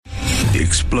The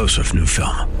explosive new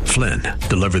film, Flynn,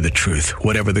 deliver the truth,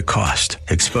 whatever the cost,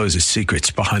 exposes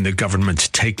secrets behind the government's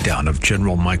takedown of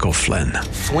General Michael Flynn.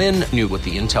 Flynn knew what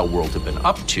the intel world had been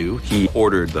up to. He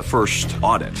ordered the first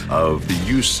audit of the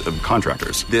use of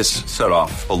contractors. This set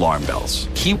off alarm bells.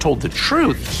 He told the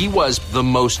truth. He was the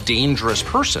most dangerous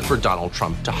person for Donald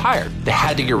Trump to hire. They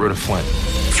had to get rid of Flynn.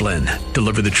 Flynn,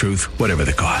 deliver the truth, whatever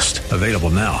the cost. Available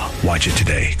now. Watch it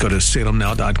today. Go to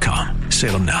salemnow.com.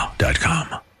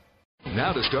 salemnow.com.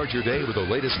 Now to start your day with the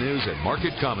latest news and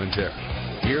market commentary.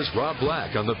 Here's Rob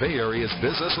Black on the Bay Area's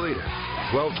business leader,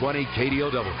 1220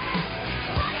 KDOW.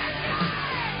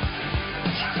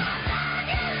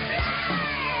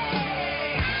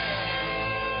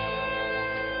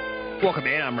 Welcome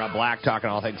in. I'm Rob Black, talking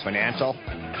all things financial,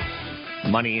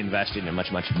 money, investing, and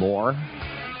much, much more.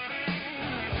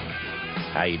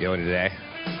 How you doing today?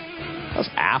 How's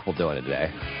Apple doing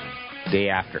today? Day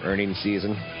after earnings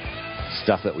season.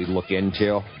 Stuff that we look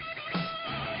into.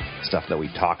 Stuff that we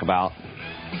talk about.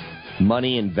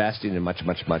 Money, investing, and much,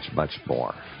 much, much, much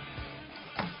more.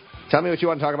 Tell me what you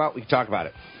want to talk about. We can talk about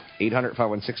it.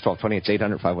 800-516-1220. It's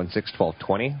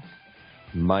 800-516-1220.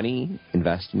 Money,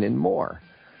 investing, and more.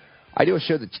 I do a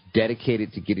show that's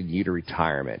dedicated to getting you to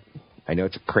retirement. I know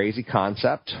it's a crazy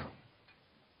concept.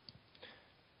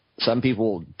 Some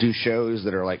people do shows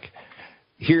that are like,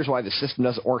 here's why the system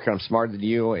doesn't work and I'm smarter than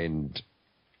you, and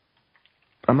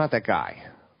I'm not that guy.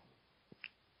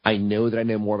 I know that I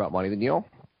know more about money than you.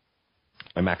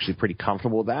 I'm actually pretty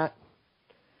comfortable with that.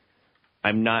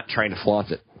 I'm not trying to flaunt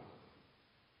it.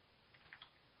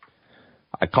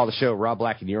 I call the show Rob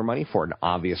Black and Your Money for an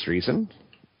obvious reason.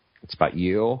 It's about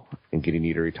you and getting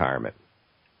you to retirement.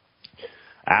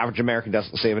 Average American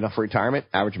doesn't save enough for retirement.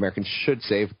 Average American should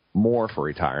save more for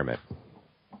retirement.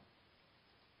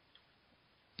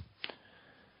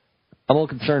 I'm a little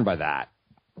concerned by that.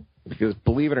 Because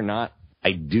believe it or not,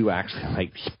 I do actually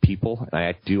like people, and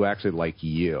I do actually like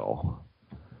you.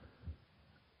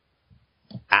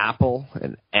 Apple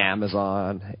and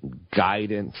Amazon and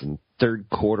guidance and third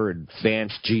quarter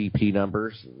advanced GDP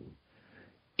numbers and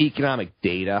economic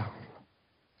data.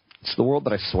 It's the world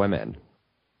that I swim in.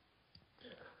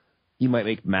 You might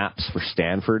make maps for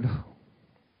Stanford.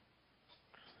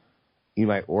 You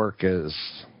might work as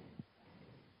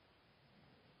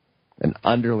an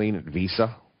underling at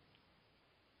Visa.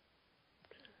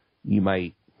 You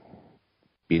might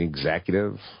be an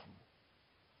executive,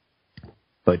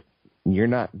 but you're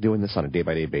not doing this on a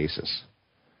day-by-day basis.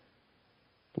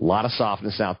 A lot of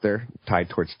softness out there tied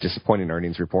towards disappointing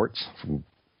earnings reports from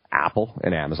Apple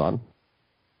and Amazon.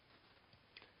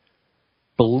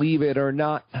 Believe it or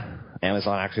not,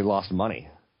 Amazon actually lost money.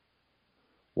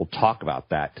 We'll talk about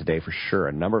that today for sure.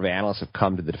 A number of analysts have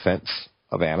come to the defense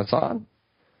of Amazon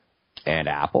and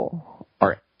Apple.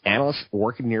 Are analysts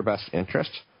working in your best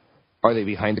interest? Are they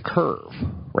behind the curve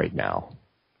right now?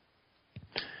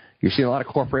 You're seeing a lot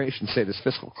of corporations say this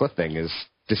fiscal cliff thing is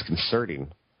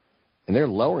disconcerting, and they're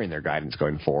lowering their guidance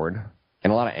going forward,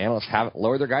 and a lot of analysts haven't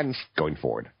lowered their guidance going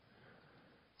forward.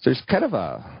 So there's kind of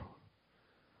a,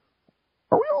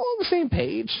 are we all on the same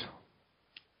page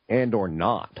and or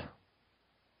not?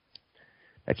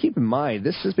 Now keep in mind,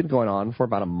 this has been going on for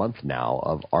about a month now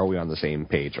of are we on the same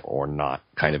page or not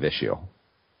kind of issue.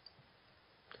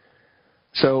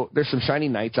 So there's some shiny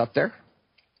knights out there,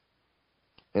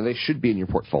 and they should be in your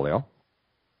portfolio.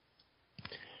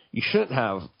 You shouldn't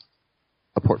have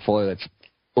a portfolio that's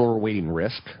overweighting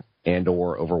risk and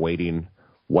or overweighting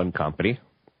one company,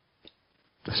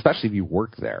 especially if you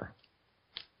work there.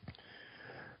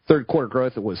 Third quarter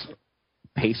growth was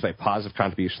paced by positive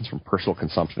contributions from personal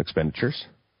consumption expenditures.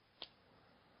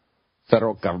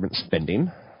 Federal government spending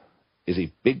is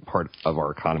a big part of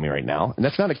our economy right now, and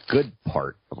that's not a good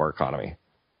part of our economy.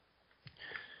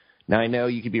 Now, I know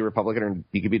you could be a Republican or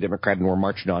you could be a Democrat, and we're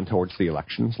marching on towards the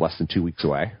elections, less than 2 weeks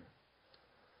away.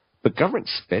 But government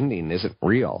spending isn't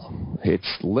real.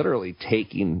 It's literally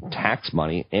taking tax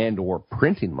money and or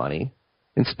printing money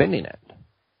and spending it.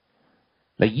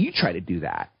 Now, you try to do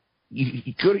that.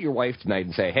 You go to your wife tonight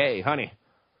and say, hey, honey,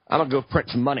 I'm going to go print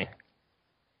some money.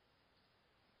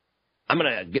 I'm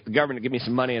going to get the government to give me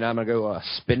some money, and I'm going to go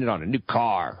spend it on a new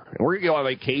car. And we're going to go on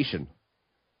vacation.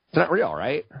 It's not real,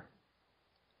 right?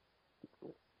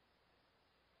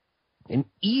 And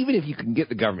even if you can get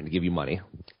the government to give you money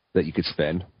that you could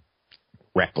spend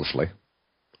recklessly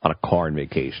on a car and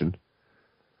vacation,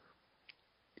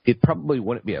 it probably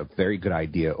wouldn't be a very good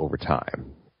idea over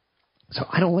time. So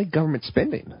I don't like government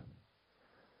spending.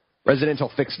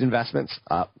 Residential fixed investments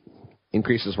up.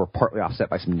 Increases were partly offset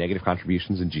by some negative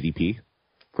contributions in GDP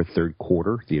for third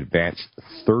quarter, the advanced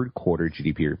third quarter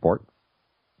GDP report.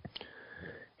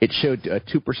 It showed a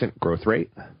 2% growth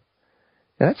rate.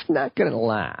 And that's not going to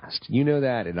last. You know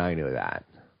that, and I know that.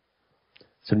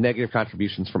 So negative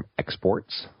contributions from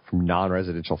exports, from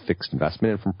non-residential fixed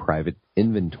investment, and from private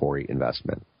inventory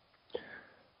investment.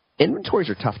 Inventories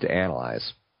are tough to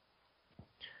analyze.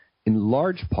 In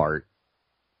large part,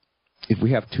 if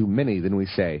we have too many, then we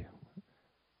say,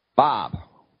 Bob,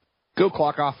 go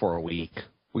clock off for a week.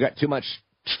 We got too much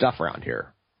stuff around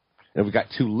here. And if we got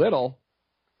too little,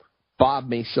 Bob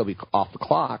may still be off the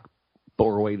clock, but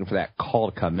we're waiting for that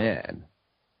call to come in.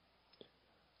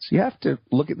 So you have to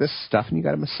look at this stuff, and you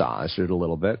got to massage it a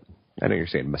little bit. I know you're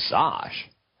saying massage.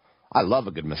 I love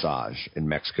a good massage in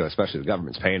Mexico, especially if the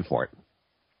government's paying for it.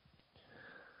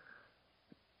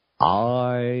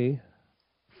 I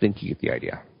think you get the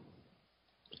idea.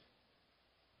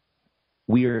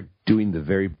 We are doing the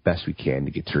very best we can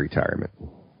to get to retirement.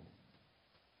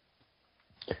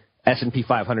 S&P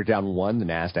 500 down 1, the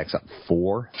Nasdaq's up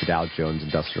 4, the Dow Jones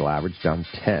Industrial Average down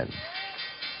 10.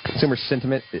 Consumer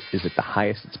sentiment is at the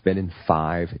highest it's been in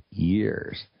 5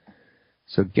 years.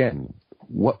 So again,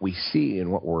 what we see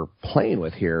and what we're playing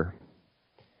with here,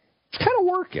 it's kind of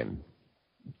working.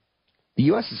 The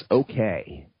U.S. is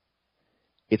okay.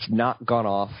 It's not gone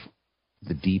off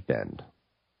the deep end.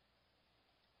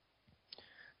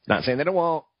 It's not saying that it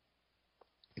won't.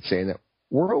 It's saying that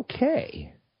we're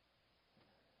okay.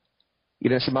 You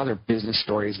know, some other business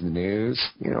stories in the news,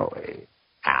 you know,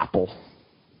 Apple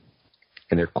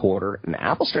and their quarter. And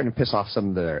Apple's starting to piss off some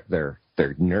of their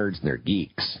nerds and their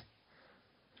geeks.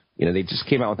 You know, they just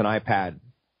came out with an iPad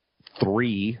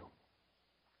 3,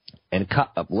 and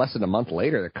less than a month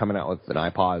later, they're coming out with an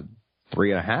iPod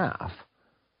 3.5.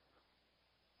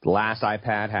 The last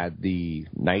iPad had the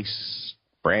nice,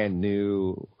 brand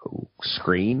new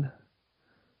screen.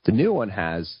 The new one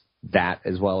has that,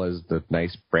 as well as the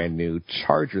nice, brand new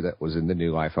charger that was in the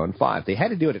new iPhone 5. They had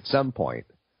to do it at some point.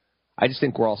 I just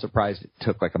think we're all surprised it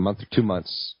took like a month or 2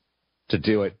 months to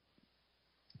do it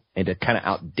and to kind of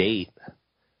outdate,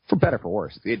 for better or for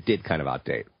worse. It did kind of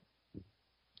outdate.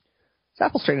 So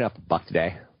Apple's trading up $1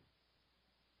 today.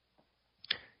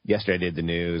 Yesterday I did the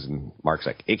news, and Mark's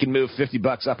like, it can move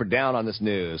 $50 up or down on this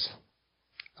news.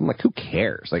 I'm like, who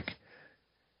cares? Like,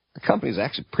 the company is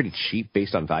actually pretty cheap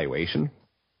based on valuation.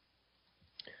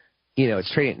 You know,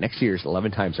 it's trading at next year's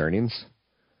 11 times earnings.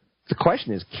 The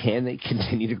question is, can they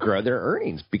continue to grow their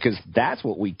earnings? Because that's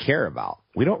what we care about.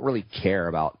 We don't really care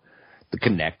about the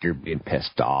connector being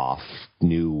pissed off,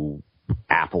 new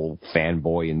Apple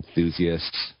fanboy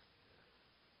enthusiasts.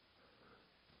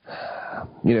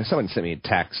 You know, someone sent me a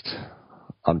text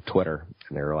on Twitter,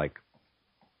 and they were like,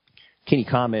 can you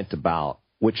comment about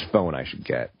which phone I should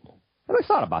get? And I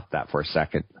thought about that for a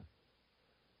second.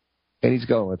 And he's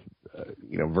going with,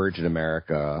 Virgin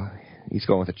America. He's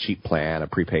going with a cheap plan, a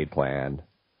prepaid plan.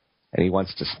 And he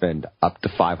wants to spend up to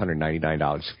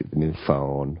 $599 to get the new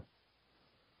phone.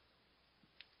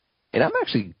 And I'm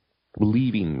actually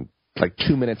leaving like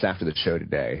 2 minutes after the show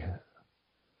today.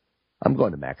 I'm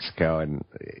going to Mexico, and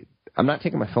I'm not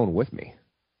taking my phone with me.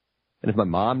 And if my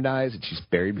mom dies and she's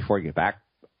buried before I get back,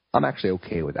 I'm actually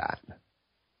okay with that.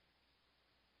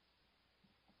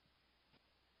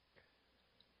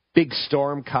 Big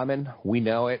storm coming. We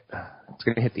know it. It's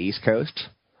going to hit the East Coast.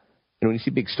 And when you see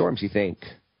big storms, you think,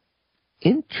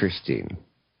 interesting.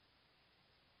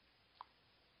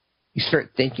 You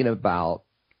start thinking about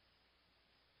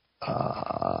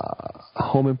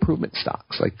home improvement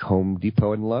stocks like Home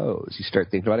Depot and Lowe's. You start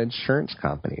thinking about insurance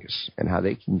companies and how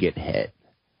they can get hit.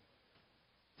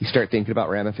 You start thinking about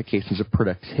ramifications of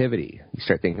productivity. You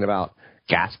start thinking about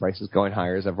gas prices going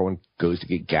higher as everyone goes to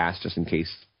get gas just in case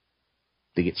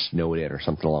they get snowed in or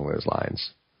something along those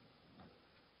lines.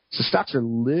 So stocks are a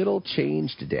little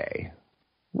changed today.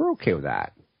 We're okay with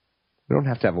that. We don't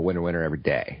have to have a winner every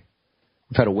day.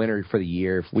 We've had a winner for the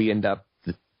year. If we end up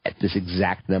at this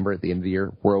exact number at the end of the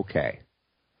year, we're okay.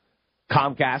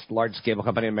 Comcast, largest cable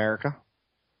company in America,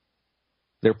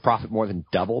 their profit more than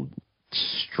doubled.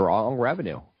 Strong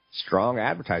revenue, strong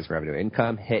advertising revenue.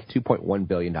 Income hit $2.1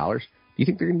 billion. Do you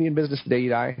think they're going to be in business today,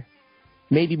 Eli?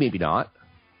 Maybe, maybe not.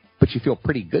 But you feel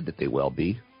pretty good that they will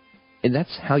be. And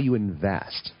that's how you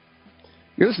invest.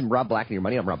 You're listening to Rob Black and Your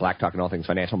Money. I'm Rob Black, talking all things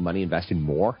financial, money, investing,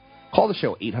 more. Call the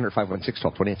show,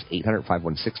 800-516-1220. It's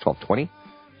 800-516-1220.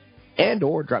 And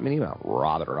or drop me an email,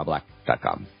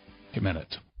 rob@robblack.com. A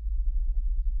minute.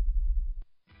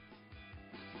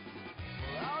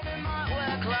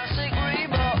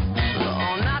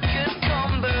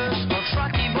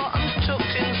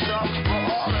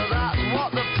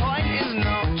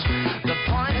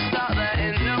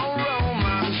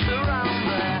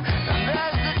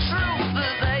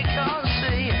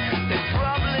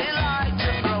 Probably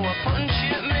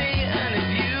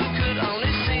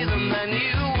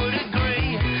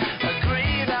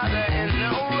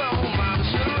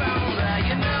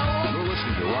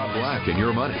and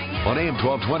your money on AM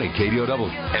 1220 KDOW,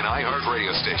 an iHeart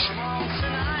radio station.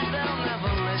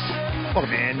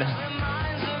 Welcome in.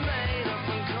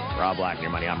 Rob Black and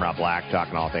your money. I'm Rob Black,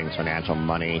 talking all things financial,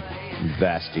 money,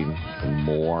 investing, and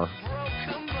more.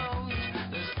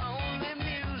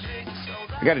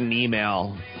 I got an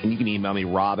email, and you can email me,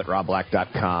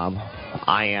 rob@robblack.com.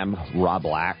 I am Rob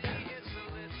Black.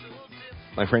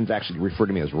 My friends actually refer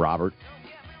to me as Robert.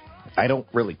 I don't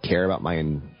really care about my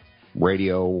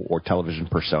radio or television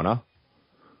persona.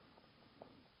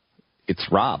 It's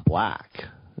Rob Black.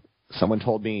 Someone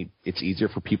told me it's easier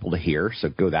for people to hear, so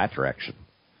go that direction.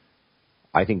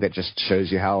 I think that just shows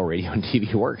you how radio and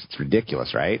TV works. It's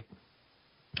ridiculous, right?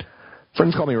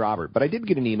 Friends call me Robert, but I did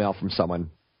get an email from someone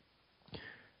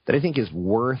that I think is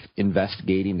worth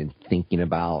investigating and thinking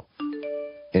about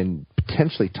and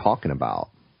potentially talking about.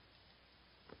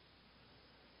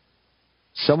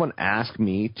 Someone asked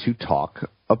me to talk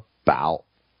about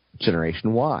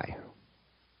Generation Y.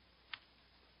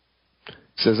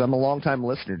 Says, I'm a longtime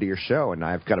listener to your show, and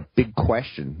I've got a big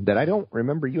question that I don't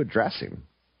remember you addressing.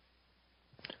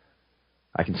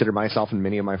 I consider myself and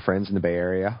many of my friends in the Bay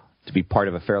Area to be part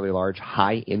of a fairly large,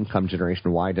 high-income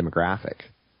Generation Y demographic.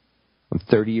 I'm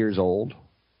 30 years old.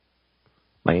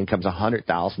 My income's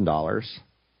 $100,000.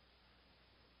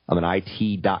 I'm an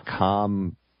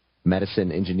IT.com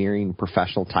medicine engineering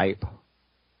professional type.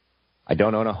 I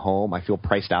don't own a home. I feel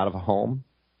priced out of a home.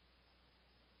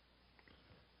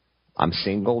 I'm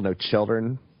single, no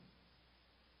children.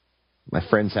 My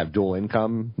friends have dual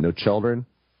income, no children.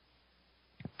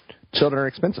 Children are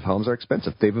expensive. Homes are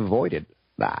expensive. They've avoided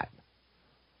that.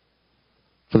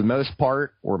 For the most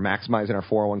part, we're maximizing our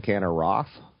 401k and our Roth.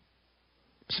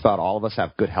 Just about all of us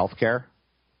have good health care,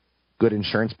 good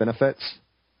insurance benefits.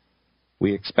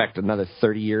 We expect another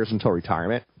 30 years until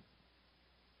retirement.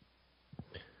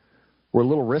 We're a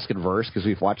little risk adverse because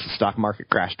we've watched the stock market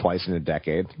crash twice in a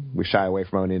decade. We shy away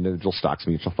from owning individual stocks,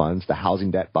 mutual funds, the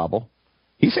housing debt bubble.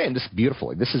 He's saying this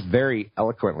beautifully. This is very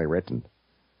eloquently written.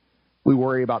 We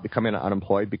worry about becoming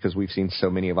unemployed because we've seen so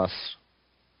many of us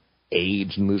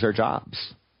age and lose our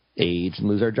jobs. Age and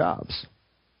lose our jobs.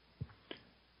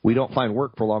 We don't find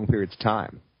work for long periods of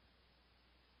time.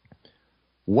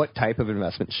 What type of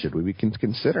investment should we be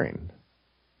considering?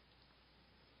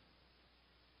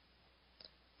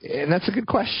 And that's a good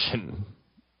question.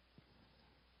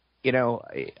 You know,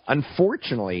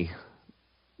 unfortunately,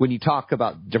 when you talk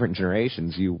about different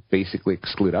generations, you basically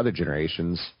exclude other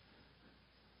generations.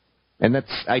 And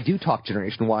I do talk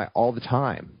Generation Y all the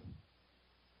time.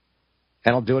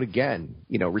 And I'll do it again.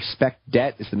 You know, respect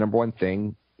debt is the number one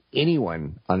thing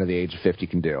anyone under the age of 50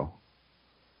 can do.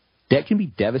 Debt can be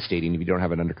devastating if you don't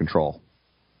have it under control.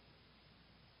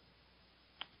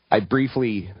 I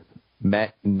briefly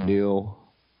met and knew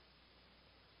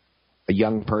a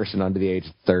young person under the age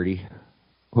of 30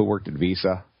 who worked at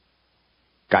Visa.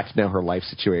 Got to know her life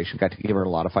situation, got to give her a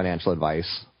lot of financial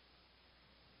advice.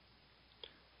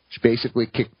 She basically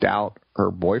kicked out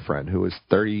her boyfriend, who was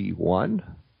 30,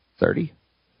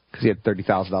 because he had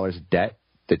 $30,000 of debt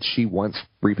that she once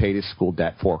repaid his school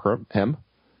debt for him,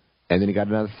 and then he got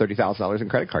another $30,000 in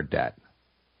credit card debt.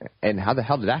 And how the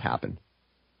hell did that happen?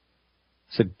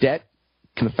 So debt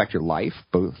can affect your life,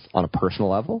 both on a personal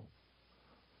level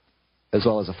as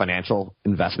well as a financial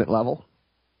investment level.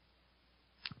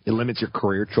 It limits your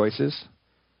career choices.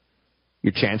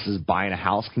 Your chances of buying a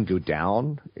house can go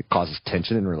down. It causes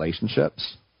tension in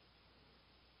relationships.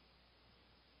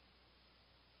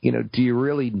 You know, do you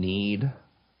really need...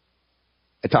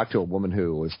 I talked to a woman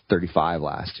who was 35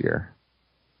 last year,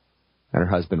 and her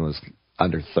husband was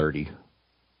under 30.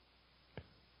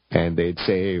 And they'd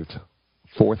saved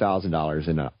 $4,000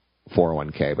 in a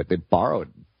 401k, but they borrowed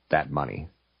that money.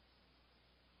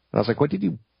 And I was like, what did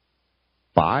you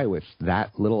buy with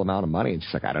that little amount of money? And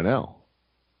she's like, I don't know.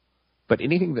 But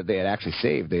anything that they had actually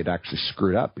saved, they had actually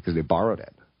screwed up because they borrowed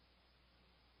it.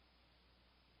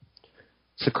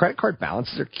 So credit card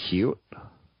balances are cute,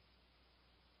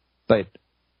 but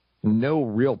no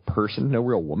real person, no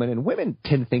real woman, and women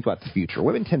tend to think about the future.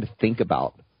 Women tend to think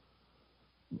about,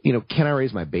 you know, can I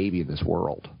raise my baby in this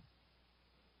world?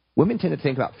 Women tend to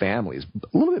think about families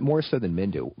a little bit more so than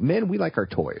men do. Men, we like our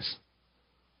toys.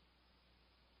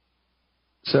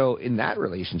 So in that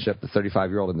relationship, the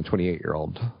 35-year-old and the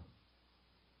 28-year-old,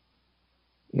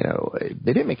 you know,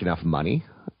 they didn't make enough money,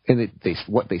 and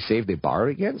what they saved, they borrowed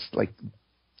against. Like,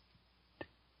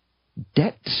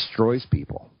 debt destroys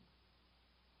people.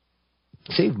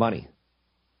 Save money.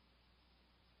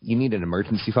 You need an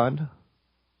emergency fund.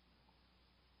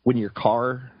 When your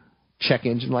car check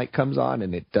engine light comes on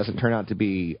and it doesn't turn out to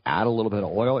be add a little bit of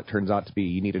oil, it turns out to be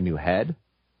you need a new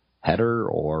header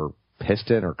or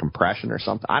piston or compression or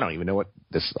something. I don't even know what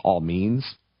this all means.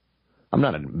 I'm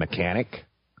not a mechanic.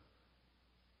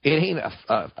 It ain't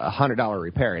a $100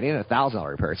 repair. It ain't a $1,000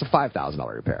 repair. It's a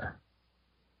 $5,000 repair.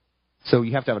 So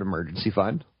you have to have an emergency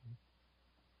fund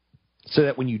so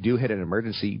that when you do hit an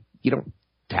emergency, you don't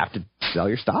have to sell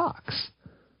your stocks.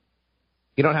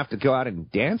 You don't have to go out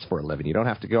and dance for a living. You don't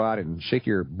have to go out and shake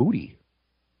your booty.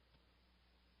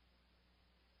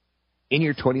 In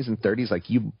your 20s and 30s, like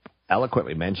you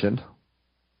eloquently mentioned,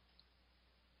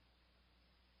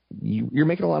 you're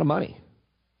making a lot of money.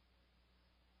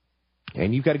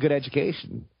 And you've got a good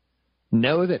education.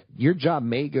 Know that your job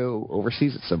may go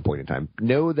overseas at some point in time.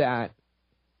 Know that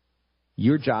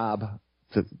your job,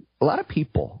 a lot of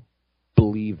people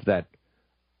believe that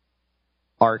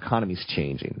our economy is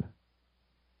changing.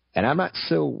 And I'm not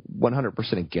so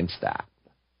 100% against that.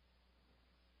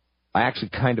 I actually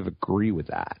kind of agree with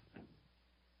that.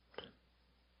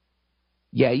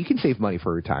 Yeah, you can save money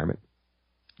for retirement.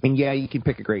 And yeah, you can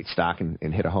pick a great stock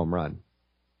and hit a home run.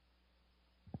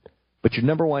 But your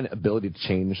number one ability to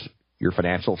change your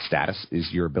financial status is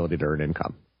your ability to earn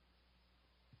income.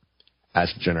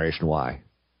 As Generation Y.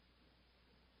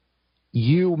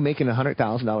 You making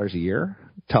 $100,000 a year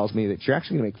tells me that you're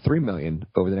actually going to make $3 million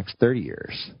over the next 30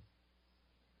 years.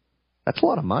 That's a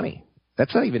lot of money.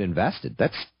 That's not even invested.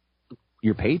 That's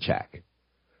your paycheck.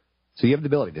 So you have the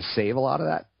ability to save a lot of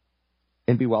that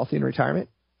and be wealthy in retirement.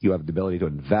 You have the ability to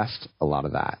invest a lot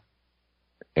of that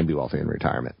and be wealthy in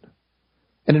retirement.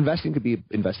 And investing could be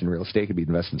invest in real estate, could be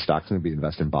invest in stocks, and could be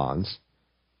invest in bonds.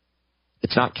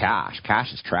 It's not cash.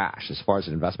 Cash is trash as far as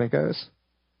an investment goes.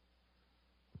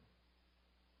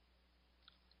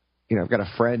 You know, I've got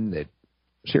a friend that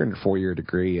she's in a 4-year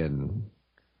degree in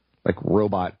like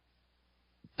robot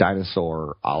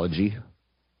dinosaurology.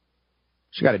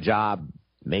 She got a job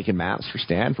making maps for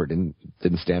Stanford, and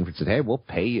then Stanford said, "Hey, we'll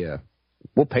pay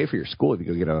for your school if you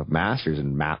go get a master's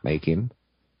in map making."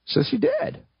 So she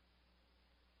did.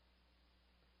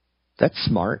 That's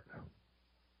smart.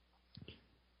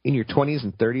 In your 20s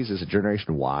and 30s as a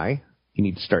Generation Y, you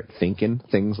need to start thinking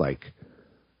things like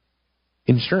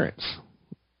insurance.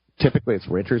 Typically, it's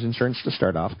renter's insurance to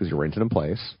start off because you're renting a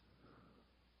place.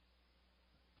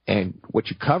 And what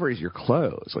you cover is your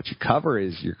clothes. What you cover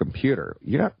is your computer.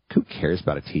 Who cares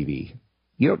about a TV?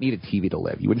 You don't need a TV to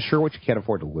live. You insure what you can't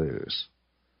afford to lose.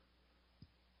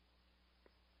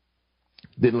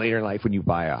 Then later in life, when you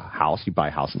buy a house, you buy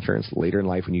house insurance. Later in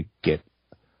life, when you get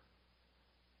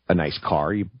a nice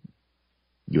car, you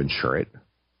insure it.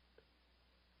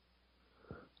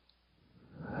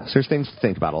 So there's things to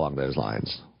think about along those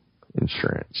lines.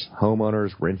 Insurance,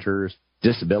 homeowners, renters,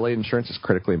 disability insurance is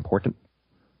critically important.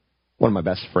 One of my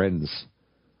best friends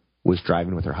was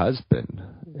driving with her husband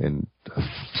and a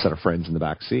set of friends in the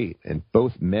back seat, and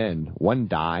both men, one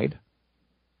died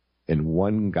and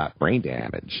one got brain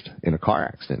damaged in a car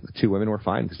accident. The two women were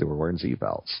fine because they were wearing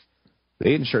seatbelts.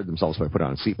 They insured themselves by putting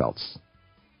on seatbelts.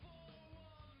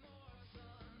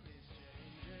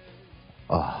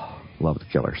 Oh, love the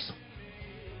Killers.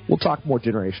 We'll talk more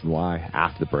Generation Y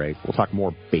after the break. We'll talk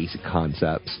more basic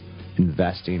concepts,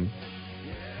 investing.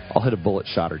 I'll hit a bullet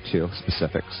shot or two,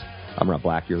 specifics. I'm Rob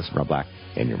Black. You're listening to Rob Black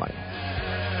and Your Money.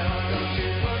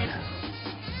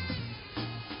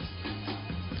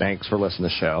 Thanks for listening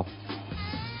to the show.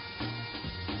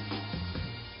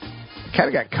 Kind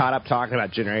of got caught up talking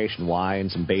about Generation Y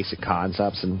and some basic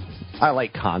concepts, and I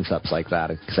like concepts like that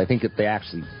because I think that they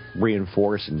actually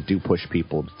reinforce and do push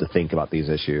people to think about these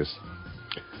issues.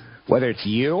 Whether it's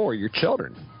you or your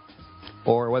children,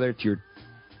 or whether it's your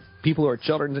people who are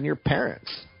children and your parents.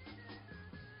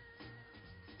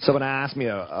 Someone asked me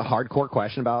a hardcore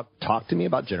question talk to me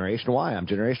about Generation Y. I'm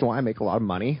Generation Y, I make a lot of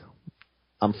money.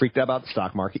 I'm freaked out about the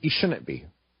stock market. You shouldn't be.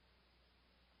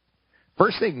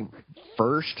 First thing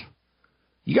first,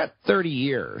 you got 30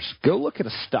 years. Go look at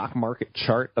a stock market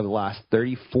chart of the last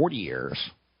 30, 40 years.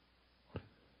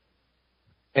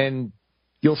 And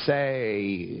you'll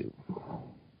say,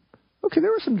 okay,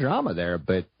 there was some drama there,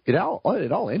 but it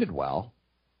all ended well.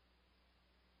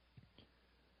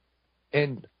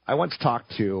 And I once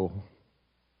talked to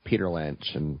Peter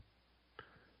Lynch, and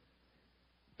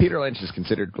Peter Lynch is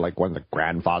considered like one of the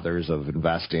grandfathers of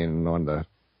investing,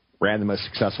 ran the most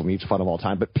successful mutual fund of all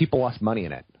time, but people lost money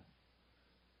in it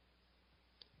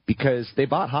because they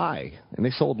bought high and they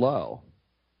sold low.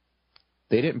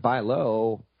 They didn't buy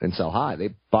low and sell high. They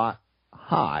bought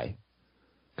high,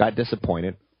 got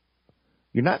disappointed.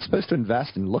 You're not supposed to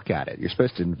invest and look at it. You're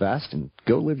supposed to invest and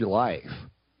go live your life.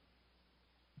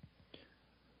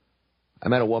 I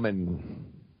met a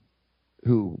woman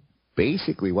who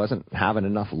basically wasn't having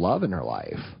enough love in her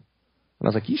life. And I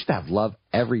was like, you should have love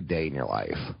every day in your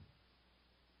life.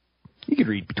 You could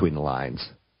read between the lines.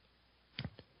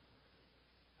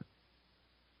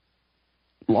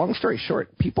 Long story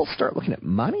short, people start looking at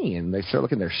money, and they start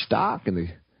looking at their stock, and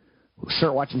they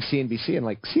start watching CNBC, and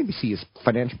like, CNBC is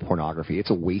financial pornography.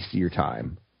 It's a waste of your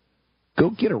time.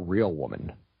 Go get a real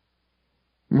woman.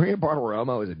 Maria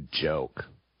Bartiromo is a joke.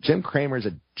 Jim Cramer is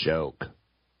a joke.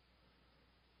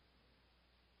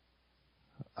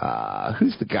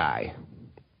 Who's the guy?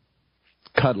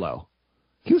 Kudlow.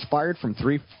 He was fired from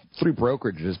three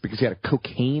brokerages because he had a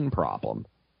cocaine problem.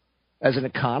 As an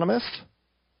economist,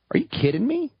 are you kidding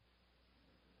me?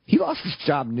 He lost his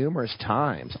job numerous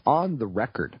times. On the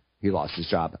record, he lost his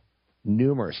job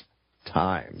numerous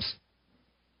times.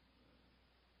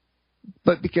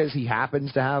 But because he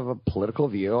happens to have a political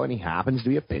view and he happens to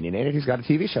be opinionated, he's got a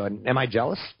TV show. And am I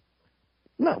jealous?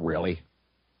 Not really.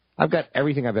 I've got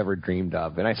everything I've ever dreamed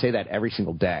of, and I say that every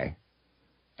single day.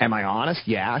 Am I honest?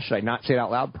 Yeah. Should I not say it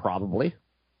out loud? Probably.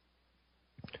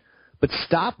 But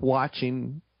stop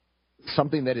watching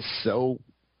something that is so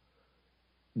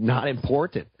not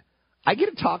important. I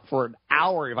get to talk for an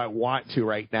hour if I want to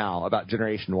right now about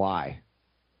Generation Y.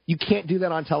 You can't do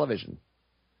that on television.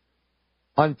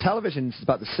 On television, it's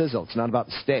about the sizzle. It's not about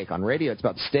the steak. On radio, it's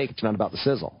about the steak. It's not about the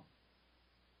sizzle.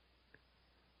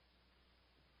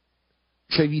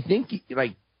 So if you think,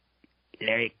 like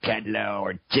Larry Kudlow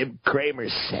or Jim Cramer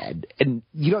said, and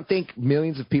you don't think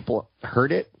millions of people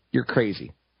heard it, you're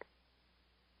crazy.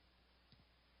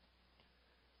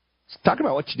 Let's talk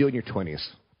about what you do in your 20s.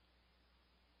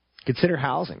 Consider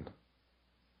housing. Do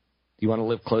you want to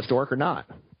live close to work or not?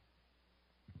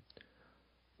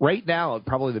 Right now,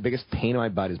 probably the biggest pain in my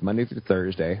butt is Monday through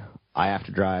Thursday. I have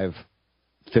to drive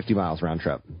 50 miles round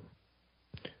trip.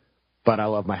 But I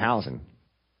love my housing.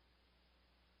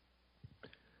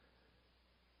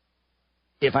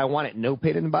 If I want it no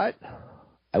pain in the butt,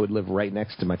 I would live right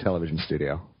next to my television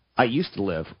studio. I used to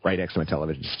live right next to my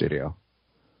television studio.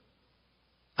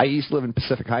 I used to live in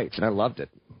Pacific Heights, and I loved it.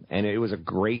 And it was a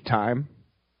great time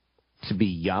to be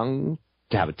young,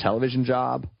 to have a television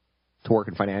job, to work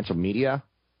in financial media,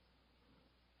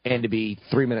 and to be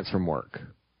 3 minutes from work.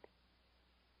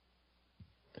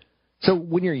 So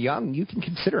when you're young, you can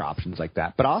consider options like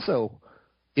that. But also,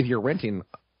 if you're renting,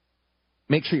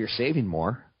 make sure you're saving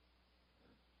more.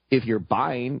 If you're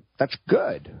buying, that's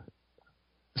good.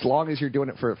 As long as you're doing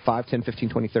it for 5, 10, 15,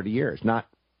 20, 30 years, not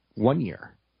 1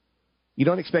 year. You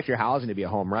don't expect your housing to be a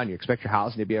home run. You expect your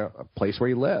housing to be a place where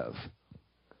you live.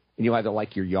 And you either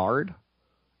like your yard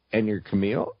and your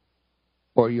commute,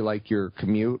 or you like your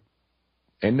commute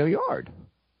and no yard.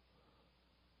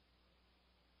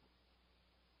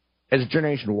 As a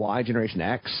Generation Y, Generation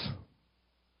X,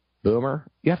 Boomer,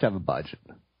 you have to have a budget.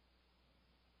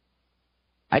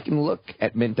 I can look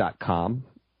at Mint.com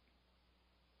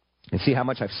and see how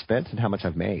much I've spent and how much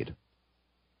I've made,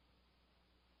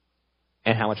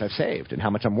 and how much I've saved, and how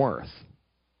much I'm worth,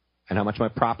 and how much my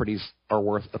properties are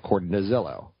worth according to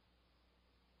Zillow.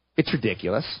 It's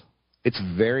ridiculous. It's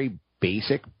very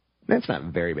basic. It's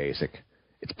not very basic.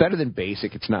 It's better than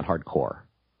basic. It's not hardcore.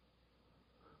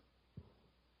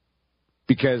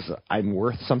 Because I'm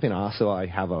worth something. Also, I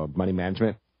have a money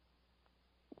management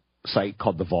site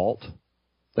called The Vault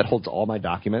that holds all my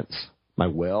documents, my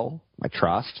will, my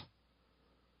trust.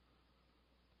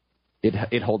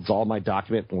 It holds all my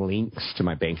document links to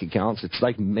my bank accounts. It's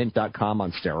like Mint.com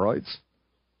on steroids.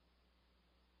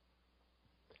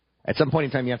 At some point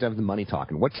in time, you have to have the money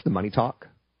talk. And what's the money talk?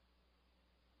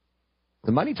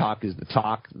 The money talk is the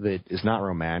talk that is not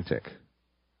romantic.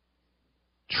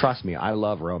 Trust me, I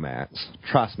love romance.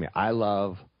 Trust me, I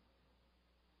love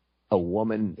a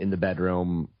woman in the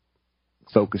bedroom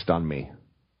focused on me.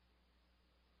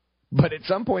 But at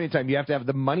some point in time, you have to have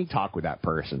the money talk with that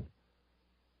person.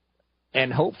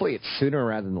 And hopefully it's sooner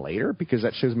rather than later, because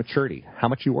that shows maturity. How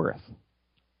much you worth?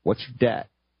 What's your debt?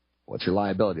 What's your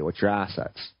liability? What's your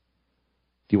assets?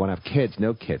 Do you want to have kids?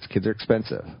 No kids. Kids are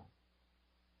expensive.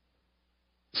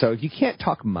 So if you can't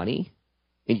talk money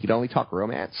and you can only talk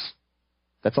romance,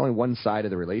 that's only one side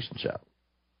of the relationship.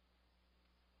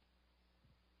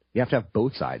 You have to have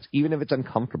both sides, even if it's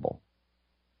uncomfortable.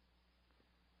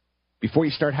 Before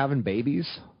you start having babies,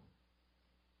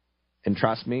 and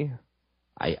trust me,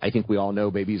 I think we all know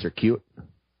babies are cute,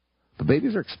 but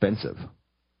babies are expensive.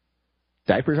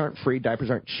 Diapers aren't free.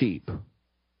 Diapers aren't cheap.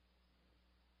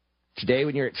 Today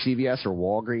when you're at CVS or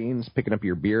Walgreens picking up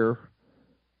your beer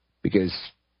because,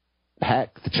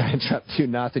 heck, the Giants are up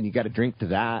 2-0, you got to drink to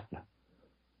that.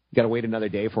 You got to wait another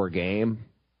day for a game.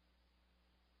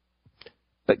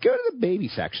 But go to the baby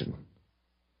section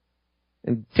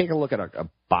and take a look at a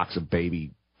box of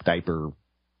baby diaper,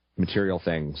 material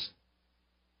things.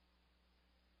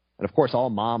 And, of course, all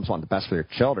moms want the best for their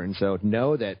children, so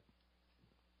know that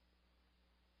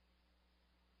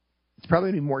it's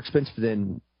probably going to be more expensive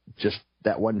than just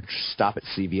that one stop at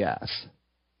CVS.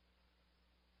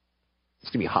 It's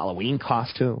going to be Halloween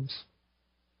costumes.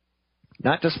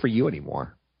 Not just for you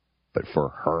anymore, but for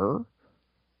her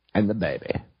and the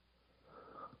baby.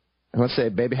 And let's say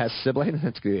a baby has siblings,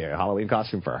 it's going to be a Halloween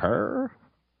costume for her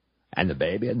and the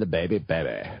baby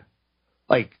baby.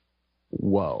 Like,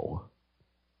 whoa.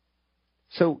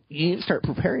 So you need to start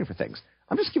preparing for things.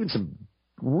 I'm just giving some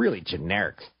really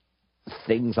generic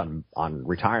things on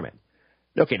retirement.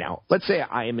 Okay, now, let's say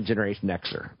I am a Generation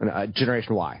Xer,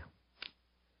 Generation Y.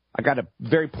 I got a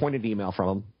very pointed email from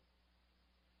him.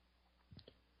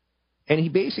 And he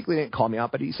basically didn't call me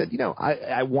up, but he said,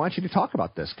 I want you to talk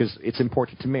about this because it's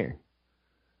important to me.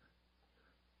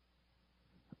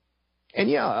 And,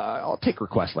 yeah, I'll take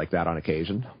requests like that on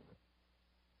occasion.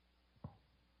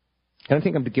 And I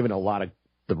think I'm giving a lot of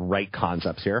the right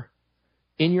concepts here.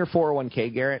 In your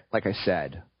 401k, Garrett, like I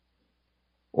said,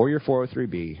 or your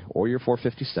 403b, or your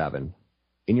 457,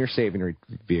 in your saving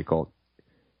vehicle,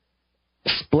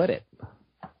 split it.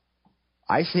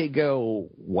 I say go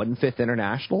 1/5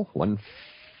 international,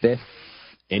 1/5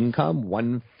 income,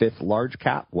 1/5 large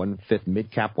cap, 1/5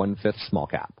 mid cap, 1/5 small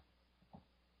cap.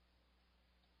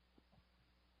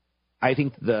 I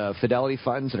think the Fidelity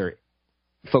funds that are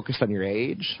focused on your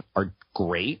age are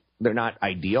great. They're not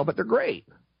ideal, but they're great.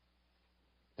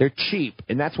 They're cheap,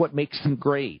 and that's what makes them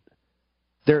great.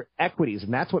 They're equities,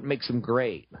 and that's what makes them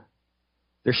great.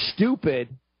 They're stupid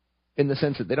in the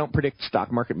sense that they don't predict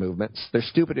stock market movements. They're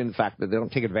stupid in the fact that they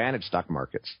don't take advantage of stock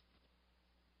markets.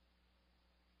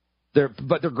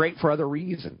 But they're great for other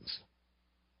reasons.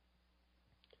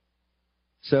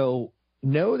 So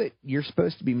know that you're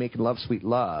supposed to be making love, sweet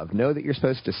love. Know that you're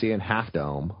supposed to see in Half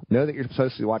Dome. Know that you're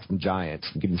supposed to be watching Giants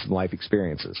and getting some life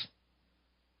experiences.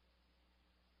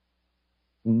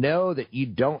 Know that you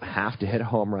don't have to hit a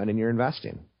home run in your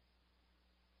investing.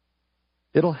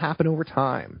 It'll happen over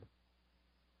time.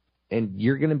 And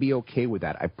you're going to be okay with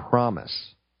that, I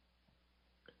promise.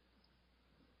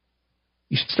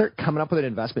 You should start coming up with an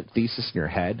investment thesis in your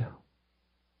head.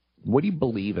 What do you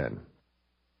believe in?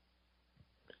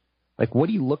 Like, what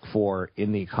do you look for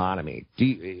in the economy? Do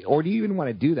you even want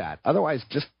to do that? Otherwise,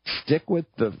 just stick with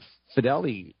the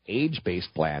Fidelity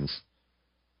age-based plans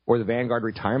or the Vanguard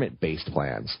retirement-based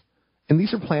plans. And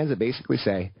these are plans that basically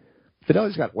say,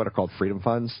 Fidelity's got what are called freedom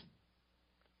funds.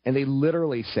 And they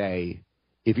literally say,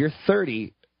 if you're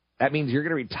 30, that means you're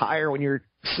going to retire when you're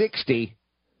 60.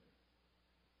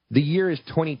 The year is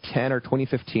 2010 or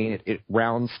 2015. It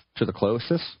rounds to the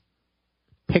closest.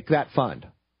 Pick that fund.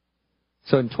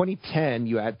 So in 2010,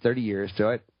 you add 30 years to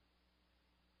it.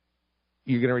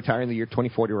 You're going to retire in the year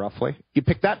 2040 roughly. You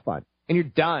pick that fund, and you're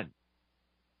done.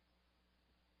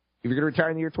 If you're going to retire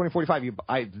in the year 2045, you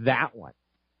buy that one.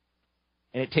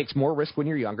 And it takes more risk when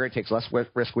you're younger. It takes less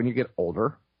risk when you get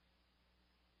older.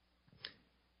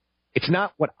 It's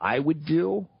not what I would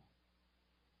do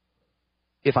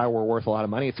if I were worth a lot of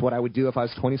money. It's what I would do if I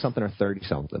was 20-something or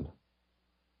 30-something.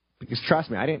 Because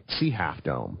trust me, I didn't see Half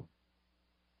Dome.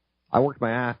 I worked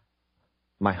my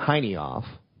hiney off.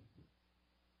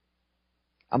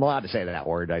 I'm allowed to say that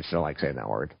word. I just don't like saying that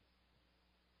word.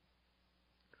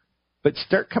 But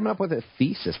start coming up with a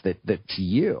thesis that's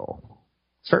you.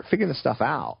 Start figuring this stuff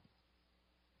out.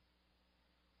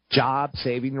 Job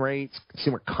saving rates,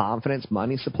 consumer confidence,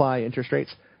 money supply, interest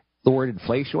rates. The word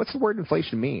inflation. What's the word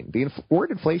inflation mean? The word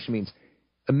inflation means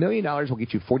 $1 million will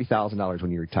get you $40,000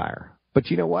 when you retire. But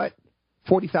you know what?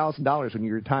 $40,000 when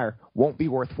you retire won't be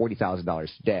worth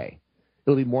 $40,000 today.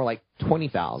 It'll be more like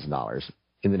 $20,000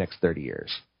 in the next 30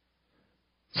 years.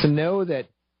 So know that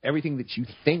everything that you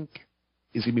think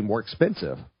is going to be more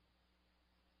expensive.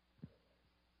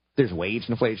 There's wage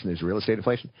inflation. There's real estate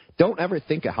inflation. Don't ever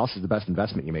think a house is the best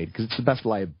investment you made because it's the best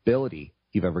liability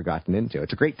you've ever gotten into.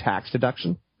 It's a great tax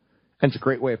deduction, and it's a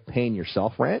great way of paying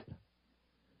yourself rent.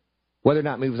 Whether or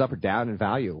not it moves up or down in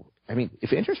value. I mean,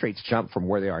 if interest rates jump from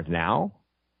where they are now,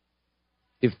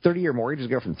 if 30-year mortgages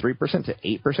go from 3% to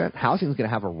 8%, housing is going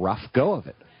to have a rough go of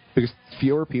it because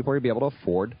fewer people are going to be able to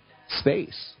afford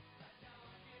space.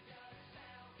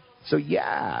 So,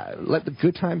 yeah, let the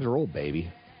good times roll,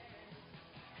 baby.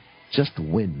 Just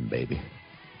win, baby.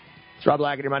 It's Rob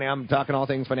Black and Your Money. I'm talking all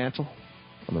things financial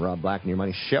on the Rob Black and Your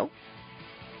Money show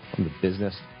on the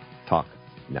Business Talk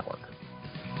Network.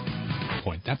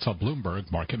 Point. That's a Bloomberg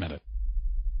Market Minute.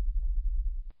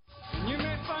 You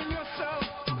may find yourself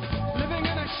living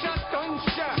in a shotgun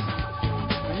shack,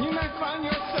 and you may find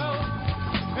yourself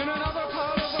in another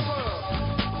part of the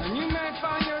world.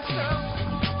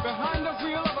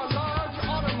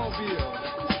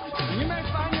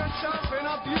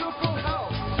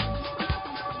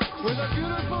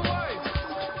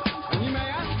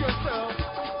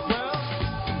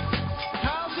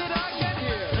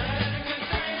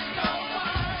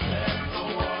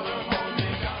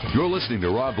 listening to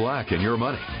Rob Black and Your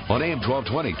Money on AM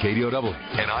 1220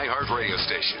 KDOW, an iHeart radio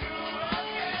station.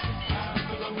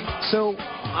 So,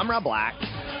 I'm Rob Black,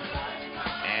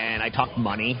 and I talk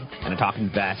money, and I talk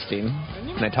investing,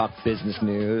 and I talk business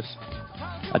news.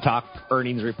 I talk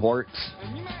earnings reports.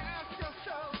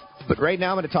 But right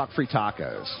now I'm going to talk free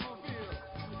tacos.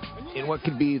 In what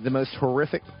could be the most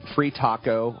horrific free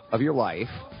taco of your life,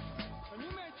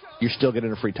 you're still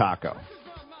getting a free taco.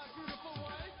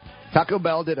 Taco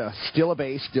Bell did a Steal a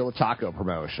Base, Steal a Taco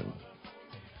promotion.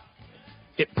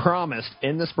 It promised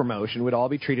in this promotion we'd all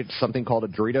be treated to something called a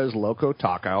Doritos Loco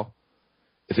Taco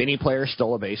if any player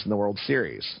stole a base in the World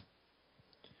Series.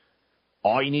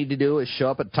 All you need to do is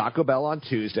show up at Taco Bell on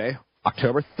Tuesday,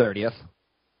 October 30th,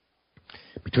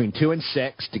 between 2 and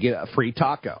 6 to get a free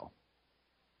taco.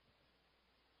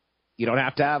 You don't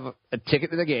have to have a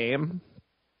ticket to the game.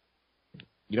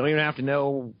 You don't even have to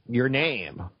know your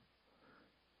name.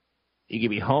 You can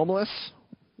be homeless.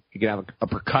 You can have a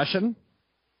percussion.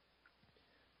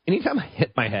 Anytime I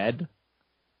hit my head,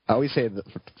 I always say the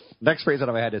next phrase out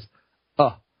of my head is,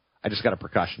 oh, I just got a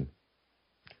percussion.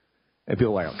 And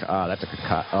people are like, oh, that's a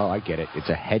cut. Oh, I get it. It's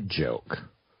a head joke.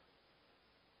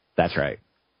 That's right.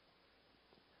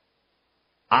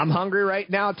 I'm hungry right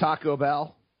now, Taco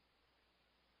Bell.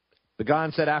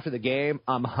 Begon said after the game,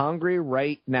 I'm hungry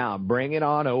right now. Bring it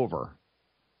on over.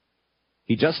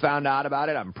 He just found out about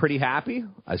it. I'm pretty happy.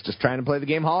 I was just trying to play the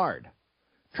game hard.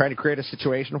 Trying to create a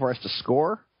situation for us to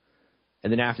score.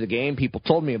 And then after the game, people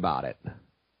told me about it.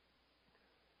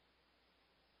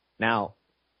 Now,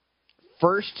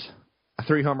 first, a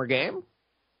 3-homer game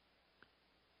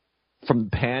from the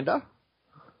Panda,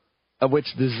 of which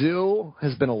the zoo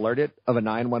has been alerted of a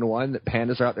 911 that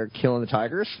pandas are out there killing the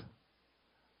tigers.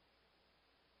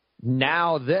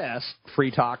 Now this,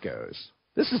 free tacos.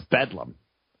 This is bedlam.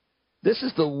 This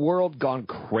is the world gone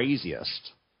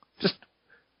craziest.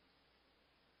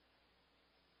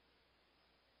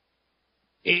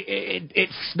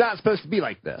 It's not supposed to be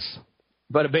like this.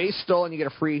 But a base stolen, you get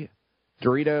a free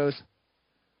Doritos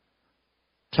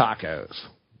tacos.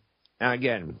 Now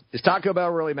again, is Taco Bell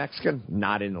really Mexican?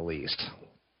 Not in the least.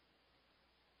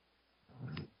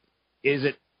 Is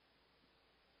it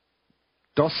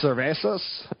Dos Cervezas?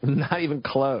 Not even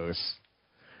close.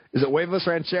 Is it Huevos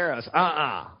Rancheros?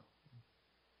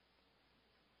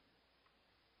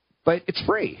 But it's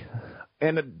free.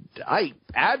 And I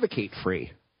advocate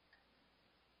free.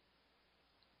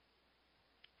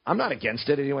 I'm not against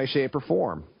it in any way, shape, or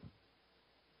form.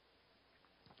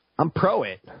 I'm pro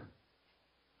it.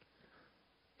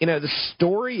 You know, the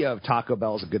story of Taco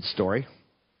Bell is a good story.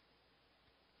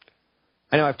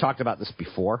 I know I've talked about this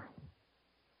before.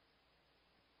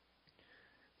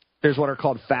 There's what are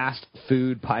called fast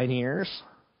food pioneers.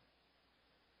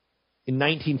 In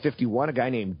 1951, a guy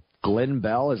named Glenn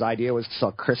Bell, his idea was to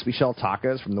sell crispy shell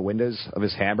tacos from the windows of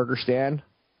his hamburger stand.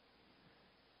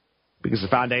 Because the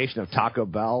foundation of Taco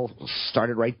Bell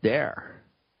started right there,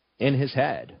 in his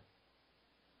head.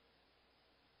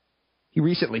 He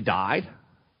recently died.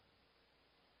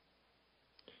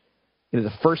 You know,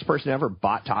 the first person who ever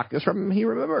bought tacos from him, he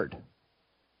remembered.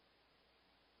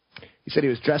 He said he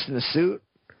was dressed in a suit,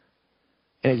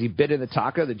 and as he bit in the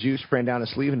taco, the juice ran down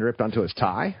his sleeve and dripped onto his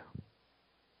tie.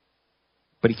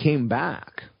 But he came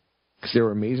back because they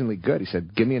were amazingly good. He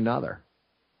said, give me another.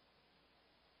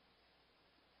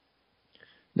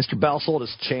 Mr. Bell sold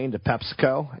his chain to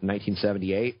PepsiCo in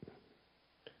 1978.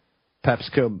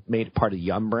 PepsiCo made it part of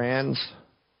Yum Brands.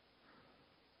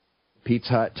 Pizza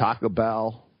Hut, Taco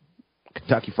Bell,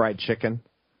 Kentucky Fried Chicken.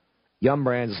 Yum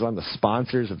Brands is one of the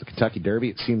sponsors of the Kentucky Derby.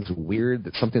 It seems weird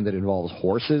that something that involves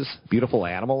horses, beautiful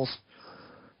animals,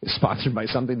 is sponsored by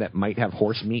something that might have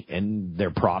horse meat in their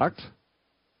product.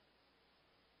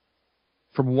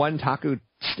 From one taco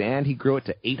stand, he grew it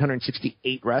to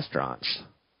 868 restaurants.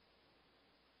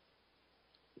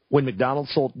 When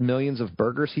McDonald's sold millions of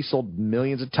burgers, he sold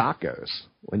millions of tacos.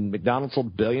 When McDonald's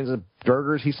sold billions of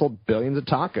burgers, he sold billions of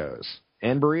tacos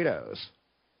and burritos.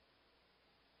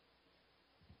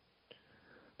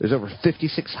 There's over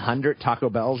 5,600 Taco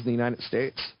Bells in the United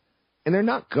States, and they're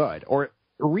not good. Or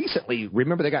recently,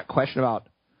 remember they got questioned about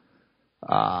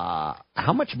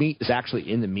how much meat is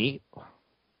actually in the meat?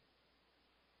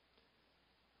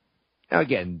 Now,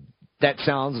 again, that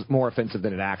sounds more offensive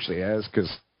than it actually is, because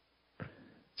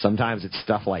sometimes it's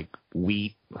stuff like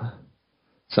wheat.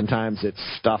 Sometimes it's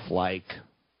stuff like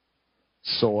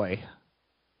soy,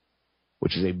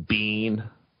 which is a bean.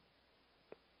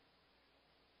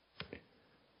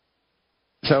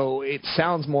 So it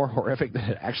sounds more horrific than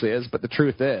it actually is, but the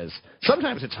truth is,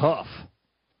 sometimes it's hoof.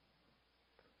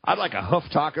 I'd like a hoof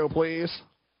taco, please.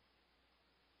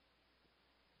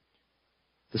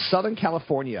 The Southern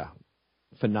California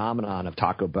phenomenon of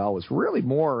Taco Bell was really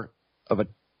more of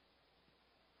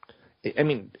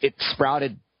it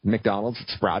sprouted McDonald's, it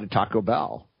sprouted Taco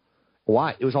Bell.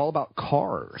 Why? It was all about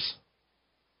cars.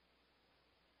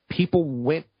 People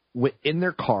went in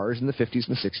their cars in the 50s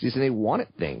and 60s, and they wanted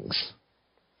things.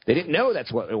 They didn't know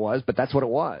that's what it was, but that's what it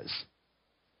was.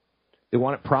 They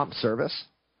wanted prompt service.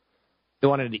 They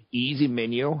wanted an easy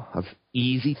menu of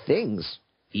easy things.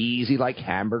 Easy like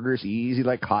hamburgers, easy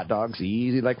like hot dogs,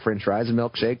 easy like french fries and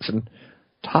milkshakes and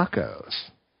tacos.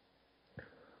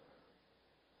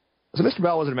 So Mr.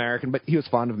 Bell was an American, but he was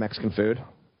fond of Mexican food.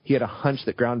 He had a hunch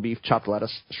that ground beef, chopped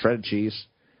lettuce, shredded cheese,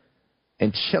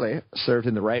 and chili served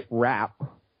in the right wrap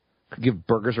could give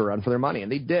burgers a run for their money,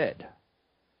 and they did.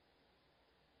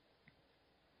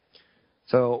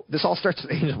 So this all starts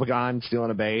with Angel Pagan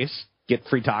stealing a base, get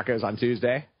free tacos on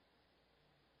Tuesday.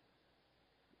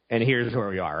 And here's where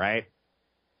we are, right?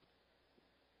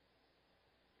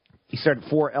 He started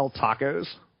 4L Tacos.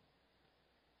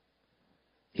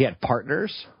 He had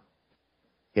partners.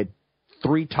 He had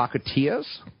 3 tacotillas.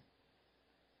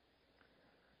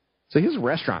 So he was a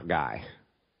restaurant guy.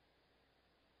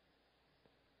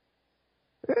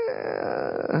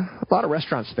 A lot of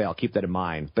restaurants fail. Keep that in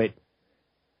mind. But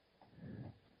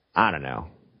I don't know.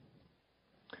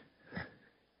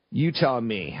 You tell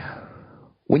me.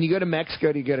 When you go to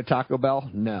Mexico, do you go to Taco Bell?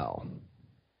 No.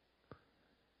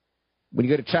 When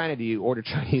you go to China, do you order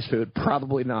Chinese food?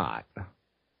 Probably not.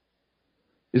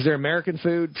 Is there American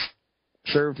food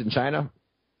served in China?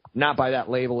 Not by that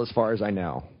label as far as I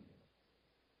know.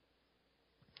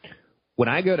 When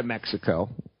I go to Mexico,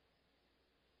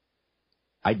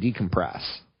 I decompress.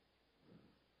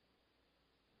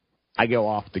 I go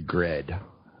off the grid.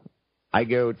 I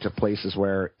go to places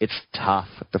where it's tough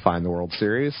to find the World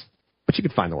Series, but you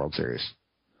can find the World Series.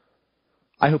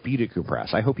 I hope you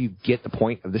decompress. I hope you get the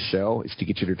point of the show is to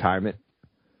get you to retirement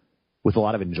with a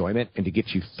lot of enjoyment and to get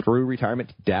you through retirement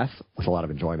to death with a lot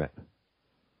of enjoyment.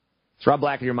 It's Rob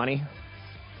Black and Your Money,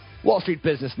 Wall Street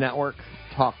Business Network,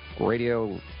 talk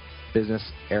radio business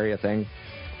area thing.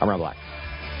 I'm Rob Black.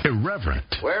 Irreverent.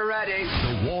 We're ready.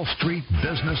 The Wall Street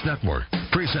Business Network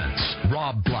presents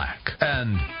Rob Black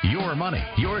and Your Money,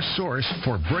 your source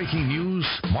for breaking news,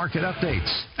 market updates,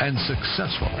 and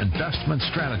successful investment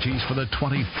strategies for the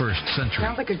 21st century.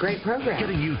 Sounds like a great program.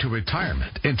 Getting you to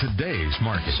retirement in today's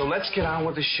market. So let's get on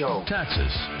with the show.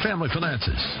 Taxes, family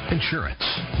finances, insurance,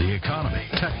 the economy,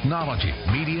 technology,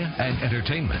 media, and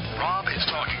entertainment. Rob is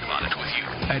talking about it with you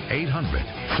at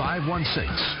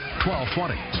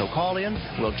 800-516-1220. So call in,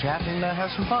 we'll chat and have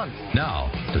some fun.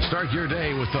 Now, to start your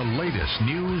day with the latest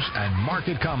news and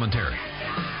market commentary,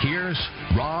 here's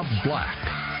Rob Black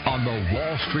on the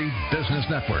Wall Street Business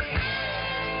Network.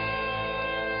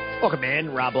 Welcome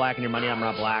in, Rob Black and Your Money. I'm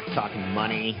Rob Black, talking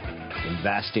money,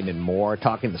 investing, and more,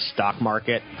 talking the stock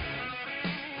market,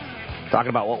 talking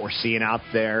about what we're seeing out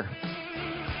there.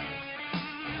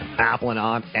 Apple and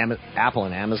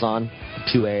Amazon,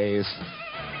 2 A's.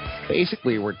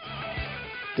 Basically, we're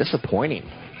disappointing.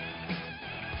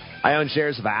 I own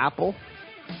shares of Apple.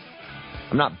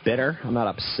 I'm not bitter. I'm not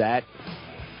upset.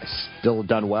 I still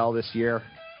done well this year.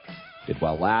 Did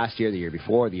well last year, the year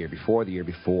before, the year before, the year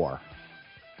before.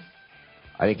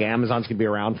 I think Amazon's going to be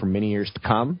around for many years to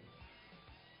come.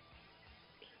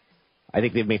 I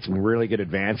think they've made some really good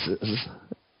advances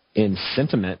in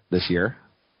sentiment this year.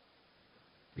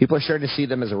 People are starting to see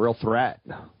them as a real threat.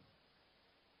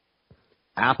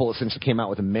 Apple essentially came out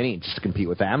with a mini just to compete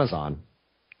with Amazon.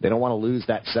 They don't want to lose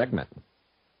that segment.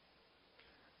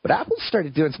 But Apple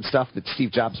started doing some stuff that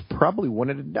Steve Jobs probably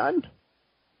wouldn't have done.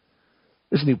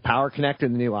 There's a new power connector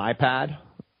in the new iPad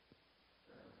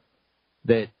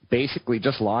that basically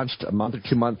just launched a month or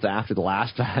 2 months after the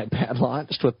last iPad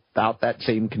launched without that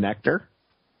same connector.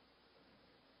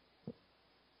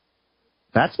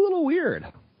 That's a little weird.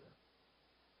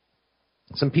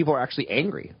 Some people are actually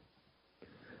angry.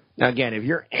 Now, again, if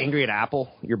you're angry at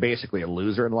Apple, you're basically a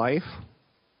loser in life.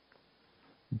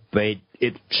 But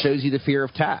it shows you the fear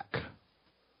of tech.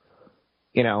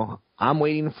 You know, I'm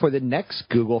waiting for the next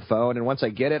Google phone, and once I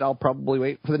get it, I'll probably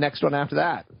wait for the next one after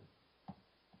that.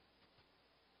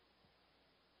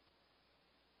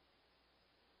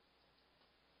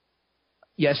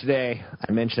 Yesterday,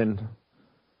 I mentioned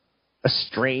a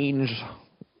strange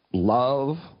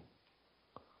love,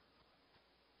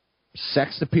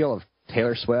 sex appeal of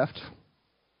Taylor Swift.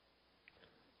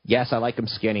 Yes, I like him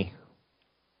skinny.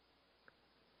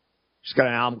 She's got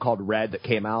an album called Red that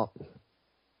came out.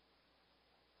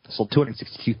 Sold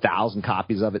 262,000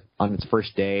 copies of it on its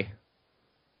first day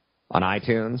on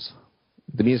iTunes.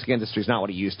 The music industry is not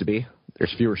what it used to be.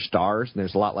 There's fewer stars, and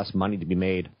there's a lot less money to be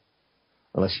made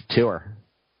unless you tour.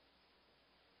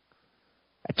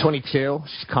 At 22,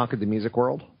 she's conquered the music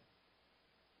world.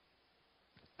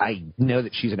 I know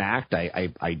that she's an act.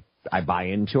 I buy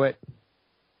into it.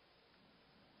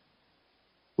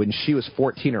 When she was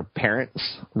 14, her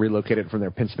parents relocated from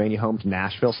their Pennsylvania home to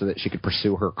Nashville so that she could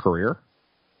pursue her career.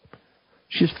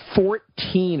 She was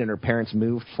 14 and her parents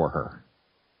moved for her.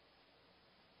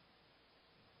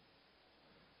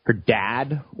 Her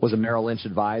dad was a Merrill Lynch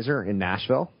advisor in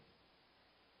Nashville.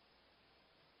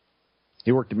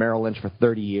 He worked at Merrill Lynch for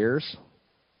 30 years.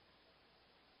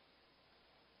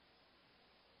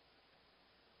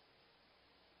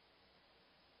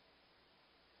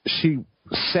 She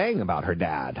sang about her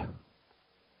dad.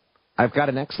 I've got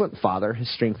an excellent father.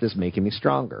 His strength is making me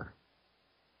stronger.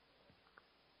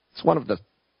 It's one of the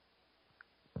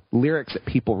lyrics that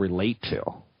people relate to.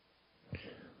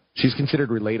 She's considered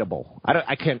relatable.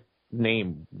 I can't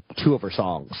name two of her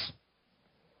songs.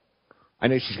 I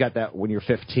know she's got that When You're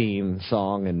 15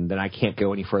 song, and then I can't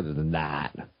go any further than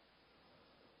that.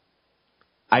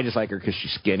 I just like her because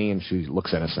she's skinny and she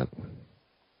looks innocent.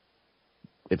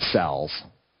 It sells.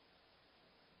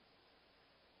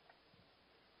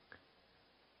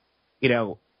 You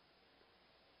know,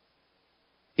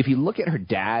 if you look at her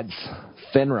dad's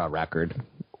FINRA record,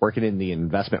 working in the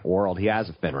investment world, he has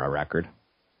a FINRA record.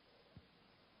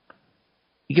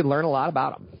 You can learn a lot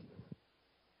about him.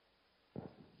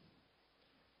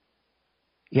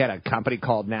 He had a company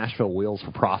called Nashville Wheels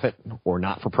for Profit, or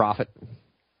not for profit.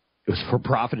 It was for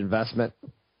profit investment.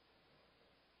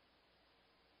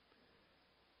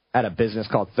 Had a business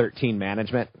called 13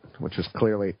 Management, which was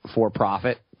clearly for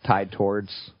profit, tied towards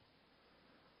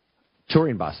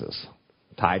touring buses,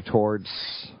 tied towards,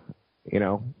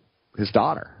 his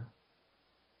daughter.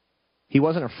 He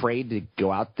wasn't afraid to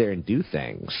go out there and do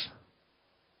things.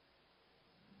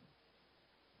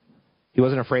 He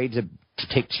wasn't afraid to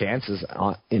take chances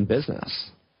in business.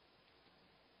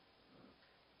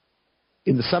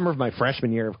 In the summer of my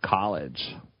freshman year of college,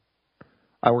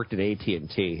 I worked at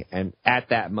AT&T, and at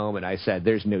that moment I said,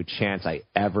 there's no chance I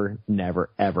ever,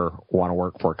 never, ever want to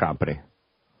work for a company.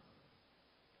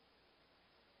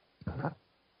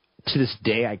 To this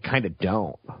day, I kind of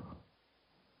don't.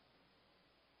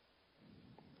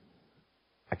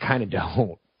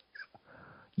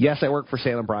 Yes, I work for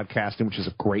Salem Broadcasting, which is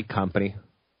a great company.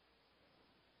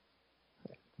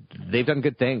 They've done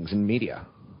good things in media.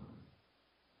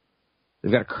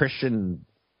 They've got a Christian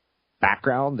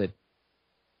background that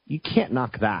you can't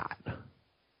knock that.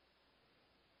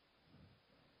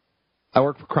 I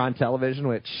work for Cron Television,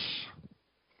 which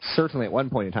certainly at one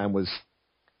point in time was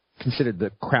considered the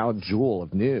crown jewel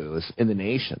of news in the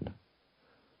nation.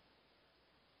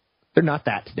 They're not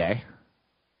that today.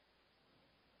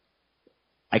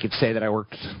 I could say that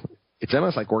it's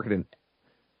almost like working in,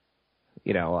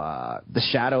 the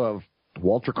shadow of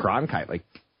Walter Cronkite. Like,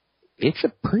 it's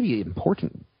a pretty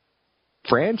important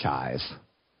franchise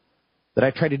that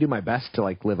I try to do my best to,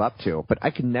 live up to. But I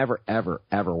can never, ever,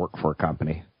 ever work for a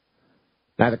company.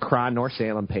 Neither Cron nor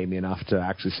Salem paid me enough to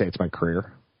actually say it's my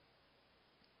career.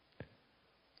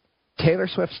 Taylor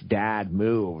Swift's dad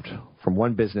moved from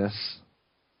one business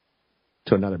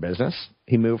to another business.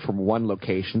 He moved from one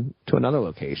location to another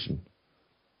location.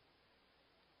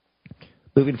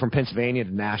 Moving from Pennsylvania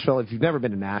to Nashville. If you've never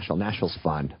been to Nashville, Nashville's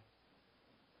fun.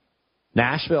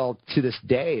 Nashville, to this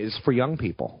day, is for young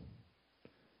people.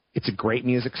 It's a great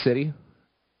music city.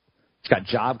 It's got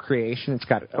job creation. It's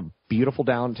got a beautiful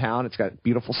downtown. It's got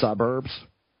beautiful suburbs.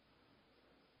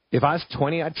 If I was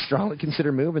 20, I'd strongly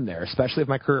consider moving there, especially if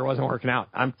my career wasn't working out.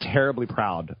 I'm terribly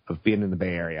proud of being in the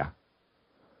Bay Area.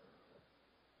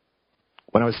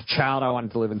 When I was a child, I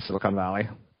wanted to live in Silicon Valley.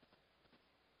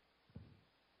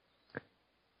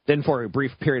 Then for a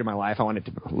brief period of my life, I wanted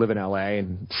to live in L.A.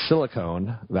 in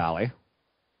Silicon Valley.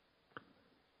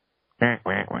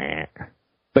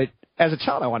 But as a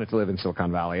child, I wanted to live in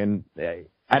Silicon Valley. And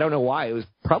I don't know why. It was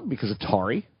probably because of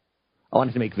Atari. I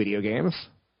wanted to make video games.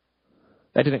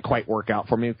 That didn't quite work out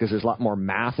for me because there's a lot more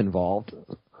math involved.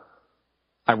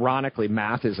 Ironically,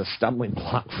 math is a stumbling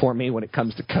block for me when it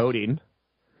comes to coding.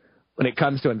 When it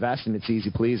comes to investing, it's easy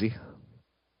pleasy.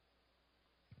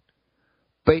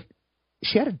 But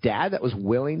she had a dad that was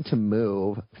willing to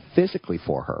move physically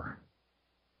for her.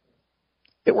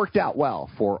 It worked out well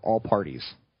for all parties.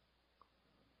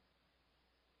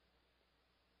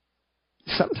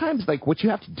 Sometimes, what you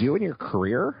have to do in your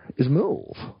career is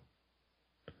move.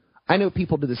 I know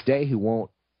people to this day who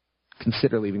won't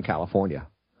consider leaving California.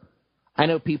 I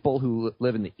know people who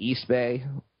live in the East Bay,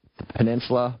 the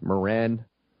Peninsula, Marin,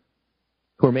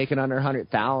 who are making under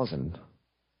 $100,000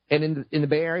 And in the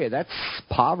Bay Area, that's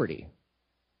poverty.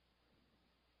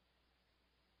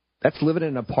 That's living in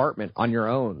an apartment on your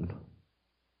own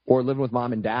or living with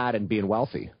mom and dad and being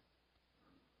wealthy.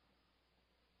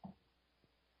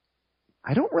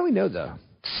 I don't really know the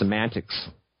semantics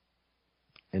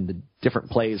and the different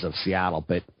plays of Seattle,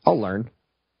 but I'll learn.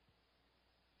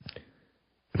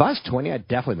 If I was 20, I'd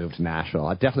definitely move to Nashville.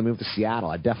 I'd definitely move to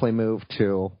Seattle. I'd definitely move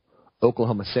to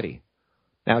Oklahoma City.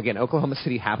 Now, again, Oklahoma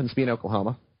City happens to be in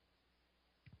Oklahoma.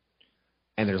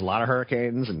 And there's a lot of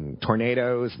hurricanes and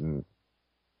tornadoes and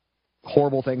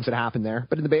horrible things that happen there.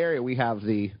 But in the Bay Area, we have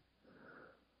the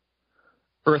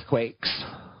earthquakes.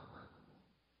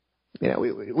 You know,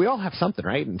 we all have something,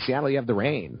 right? In Seattle, you have the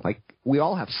rain. Like, we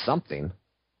all have something.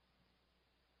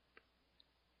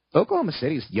 Oklahoma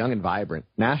City's young and vibrant.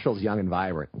 Nashville's young and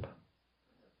vibrant.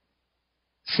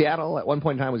 Seattle, at one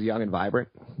point in time, was young and vibrant.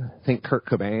 Think Kurt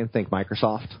Cobain, think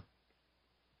Microsoft.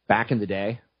 Back in the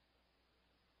day.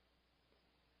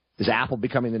 Is Apple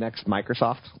becoming the next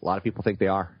Microsoft? A lot of people think they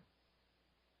are.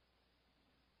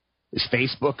 Is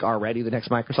Facebook already the next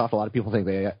Microsoft? A lot of people think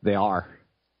they are.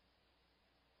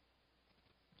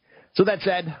 So that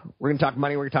said, we're going to talk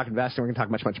money, we're going to talk investing, we're going to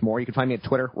talk much, much more. You can find me at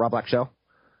Twitter, Rob Black Show.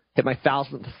 Hit my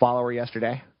 1,000th follower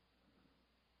yesterday.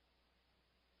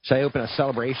 Should I open a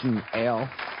celebration ale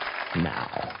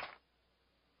now?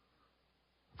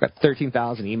 I've got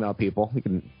 13,000 email people. You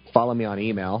can follow me on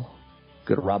email.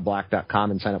 Go to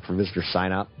robblack.com and sign up for visitor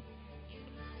sign up.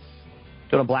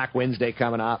 Doing a Black Wednesday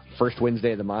coming up, first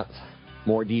Wednesday of the month.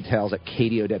 More details at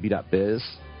kdow.biz.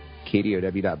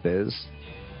 kdow.biz.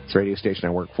 It's a radio station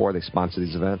I work for. They sponsor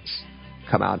these events.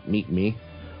 Come out, meet me.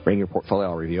 Bring your portfolio.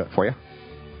 I'll review it for you.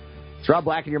 It's Rob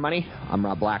Black and Your Money. I'm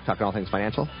Rob Black, talking all things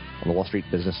financial on the Wall Street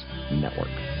Business Network.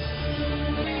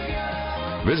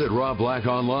 Visit Rob Black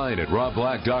online at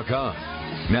robblack.com.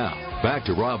 Now, back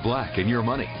to Rob Black and Your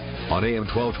Money on AM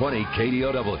 1220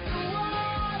 KDOW.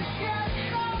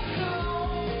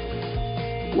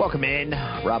 Welcome in.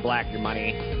 Rob Black, Your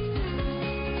Money.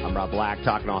 I'm Rob Black,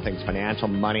 talking all things financial,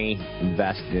 money,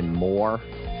 invested in more.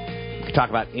 You can talk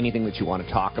about anything that you want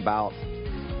to talk about.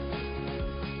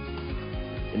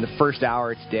 In the first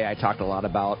hour today, I talked a lot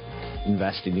about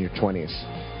investing in your 20s.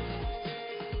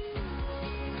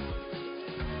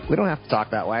 We don't have to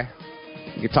talk that way.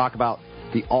 You can talk about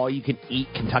the all-you-can-eat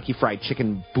Kentucky Fried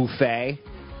Chicken buffet.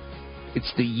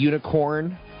 It's the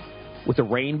unicorn with a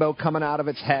rainbow coming out of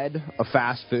its head of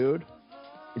fast food.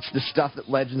 It's the stuff that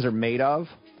legends are made of.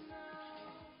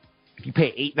 If you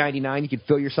pay $8.99, you can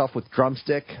fill yourself with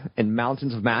drumstick and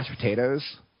mountains of mashed potatoes.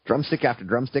 Drumstick after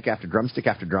drumstick after drumstick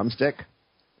after drumstick.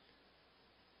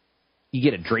 You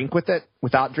get a drink with it.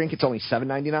 Without drink, it's only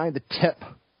 $7.99. The tip,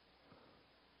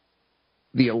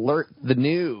 the alert, the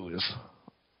news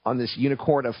on this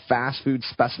unicorn of fast food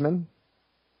specimen.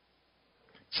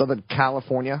 Southern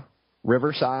California,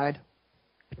 Riverside,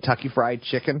 Kentucky Fried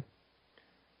Chicken.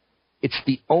 It's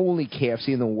the only KFC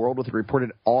in the world with a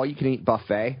reported all-you-can-eat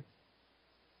buffet.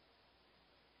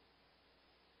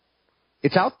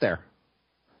 It's out there.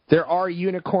 There are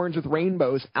unicorns with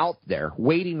rainbows out there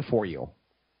waiting for you.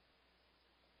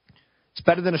 It's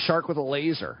better than a shark with a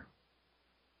laser.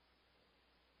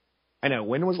 I know.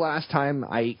 When was the last time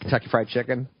I ate Kentucky Fried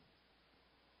Chicken?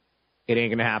 It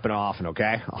ain't going to happen often,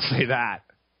 okay? I'll say that.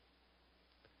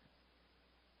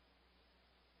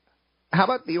 How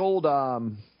about the old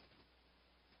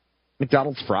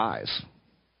McDonald's fries?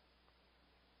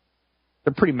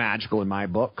 They're pretty magical in my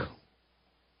book.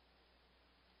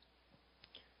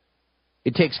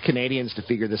 It takes Canadians to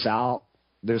figure this out.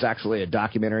 There's actually a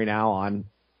documentary now on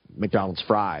McDonald's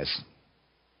fries.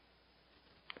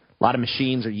 A lot of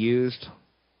machines are used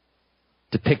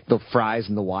to pick the fries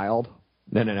in the wild.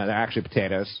 No, they're actually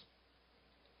potatoes.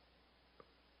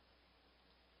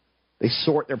 They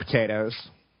sort their potatoes.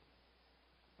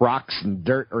 Rocks and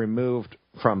dirt are removed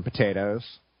from potatoes.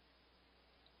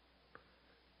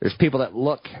 There's people that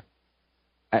look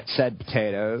at said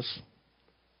potatoes.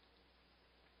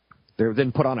 They're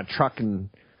then put on a truck and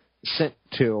sent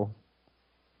to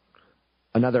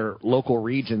another local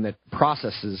region that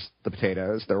processes the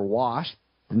potatoes. They're washed,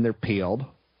 then they're peeled,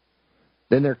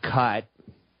 then they're cut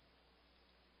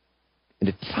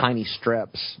into tiny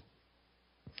strips.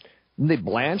 Then they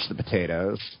blanch the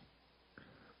potatoes.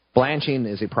 Blanching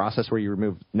is a process where you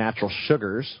remove natural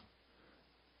sugars,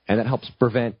 and that helps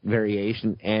prevent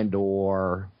variation and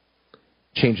or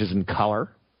changes in color.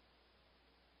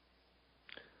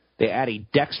 They add a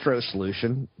dextrose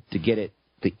solution to get it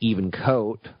the even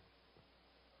coat.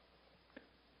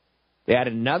 They add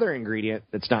another ingredient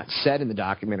that's not said in the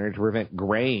documentary to prevent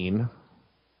graying.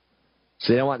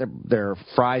 So they don't want their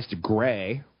fries to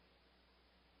gray.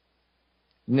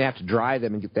 Then they have to dry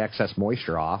them and get the excess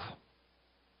moisture off.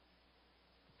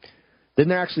 Then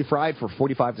they're actually fried for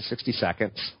 45 to 60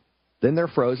 seconds. Then they're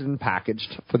frozen and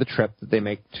packaged for the trip that they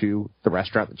make to the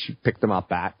restaurant that you pick them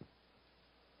up at.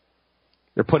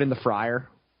 They're put in the fryer.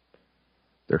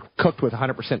 They're cooked with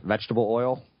 100% vegetable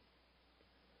oil.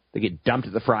 They get dumped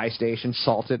at the fry station,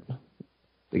 salted.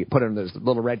 They get put in those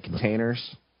little red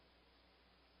containers.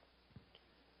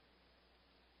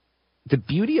 The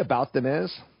beauty about them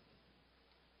is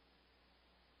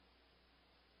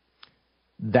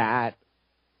that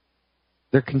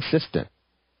they're consistent.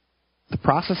 The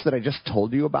process that I just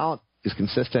told you about is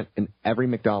consistent in every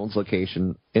McDonald's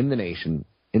location in the nation,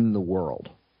 in the world.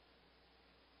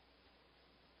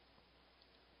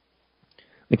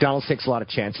 McDonald's takes a lot of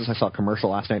chances. I saw a commercial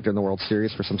last night during the World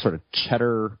Series for some sort of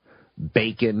cheddar,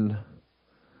 bacon,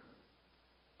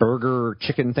 burger,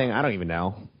 chicken thing. I don't even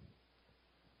know.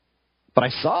 But I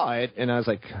saw it, and I was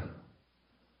like,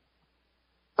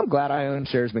 I'm glad I own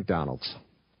shares of McDonald's.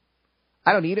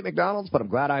 I don't eat at McDonald's, but I'm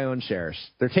glad I own shares.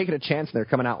 They're taking a chance, and they're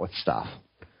coming out with stuff.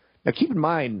 Now, keep in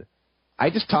mind, I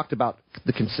just talked about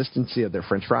the consistency of their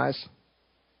French fries.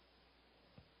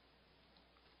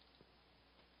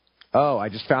 Oh, I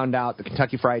just found out the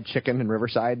Kentucky Fried Chicken in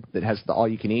Riverside that has the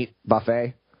all-you-can-eat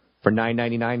buffet for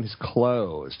 $9.99 is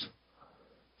closed.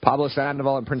 Pablo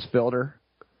Sandoval and Prince Builder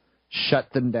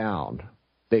shut them down.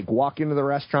 They walk into the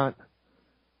restaurant,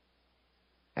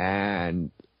 and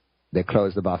they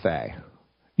close the buffet.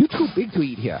 You're too big to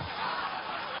eat here.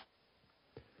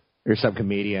 There's some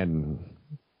comedian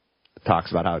that talks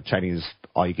about how Chinese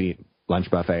all-you-can-eat lunch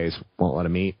buffets won't let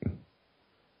him eat.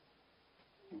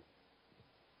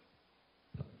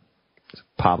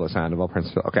 Pablo Sandoval,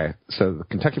 Prince. Okay, so the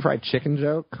Kentucky Fried Chicken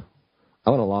joke,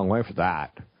 I went a long way for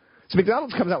that. So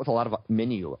McDonald's comes out with a lot of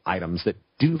menu items that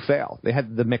do fail. They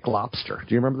had the McLobster.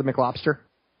 Do you remember the McLobster?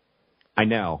 I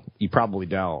know. You probably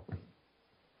don't.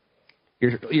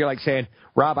 You're like saying,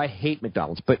 Rob, I hate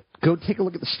McDonald's, but go take a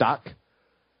look at the stock.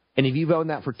 And if you've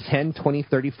owned that for 10, 20,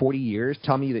 30, 40 years,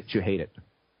 tell me that you hate it.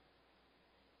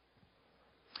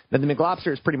 Now, the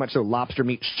McLobster is pretty much so lobster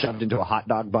meat shoved into a hot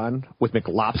dog bun with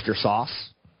McLobster sauce.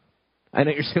 I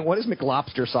know you're saying, what is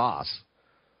McLobster sauce?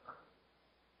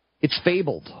 It's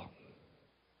fabled.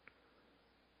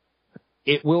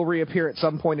 It will reappear at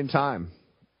some point in time.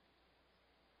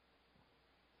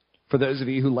 For those of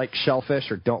you who like shellfish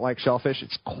or don't like shellfish,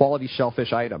 it's a quality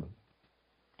shellfish item.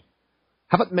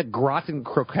 How about McGratin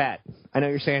croquette? I know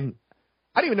you're saying,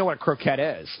 I don't even know what a croquette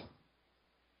is.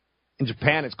 In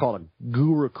Japan, it's called a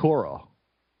gurukuro.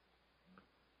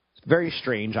 It's a very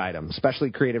strange item,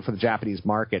 especially created for the Japanese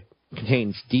market. It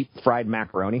contains deep-fried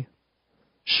macaroni,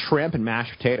 shrimp, and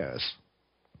mashed potatoes.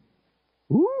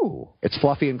 Ooh, it's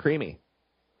fluffy and creamy.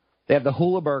 They have the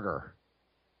hula burger.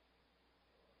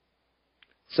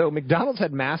 So McDonald's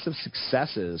had massive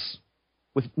successes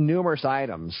with numerous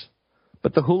items,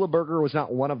 but the hula burger was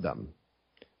not one of them.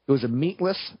 It was a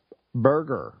meatless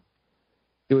burger.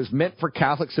 It was meant for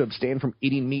Catholics who abstain from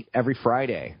eating meat every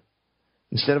Friday.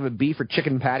 Instead of a beef or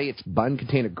chicken patty, its bun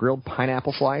contained a grilled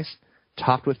pineapple slice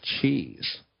topped with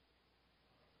cheese.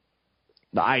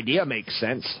 The idea makes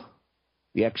sense.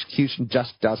 The execution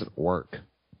just doesn't work.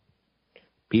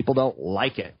 People don't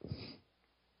like it.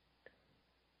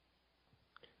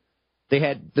 They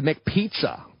had the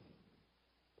McPizza.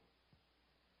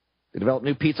 They developed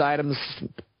new pizza items,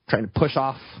 trying to push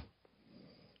off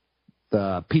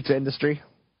the pizza industry.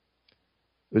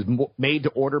 It was made to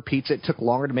order pizza. It took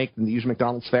longer to make than the usual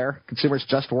McDonald's fare. Consumers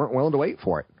just weren't willing to wait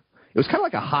for it. It was kind of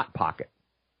like a Hot Pocket.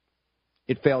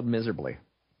 It failed miserably.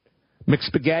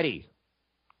 McSpaghetti.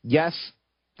 Yes,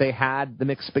 they had the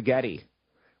McSpaghetti,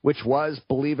 which was,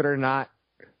 believe it or not,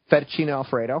 fettuccine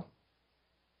Alfredo.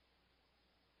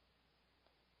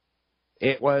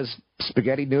 It was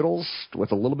spaghetti noodles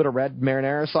with a little bit of red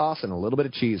marinara sauce and a little bit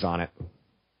of cheese on it.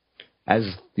 As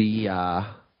the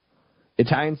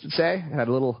Italians would say, it had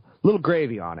a little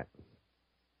gravy on it.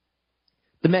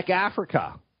 The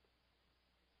McAfrica.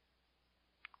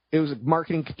 It was a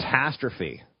marketing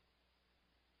catastrophe.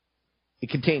 It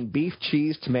contained beef,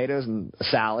 cheese, tomatoes, and a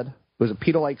salad. It was a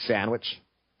pita-like sandwich.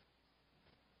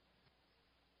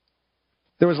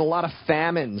 There was a lot of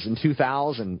famines in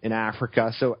 2000 in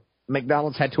Africa, so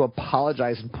McDonald's had to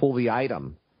apologize and pull the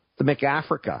item. The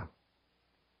McAfrica.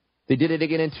 They did it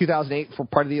again in 2008 for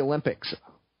part of the Olympics.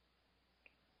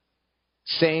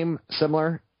 Same,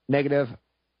 similar, negative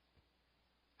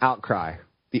outcry.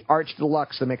 The Arch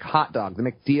Deluxe, the McHotdog, the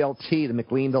McDLT, the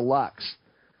McLean Deluxe.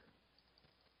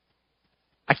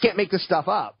 I can't make this stuff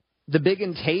up. The Big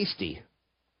and Tasty.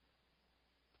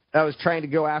 I was trying to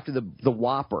go after the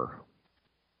Whopper.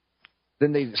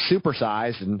 then they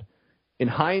supersized, and in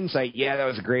hindsight, yeah, that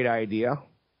was a great idea.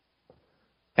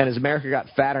 And as America got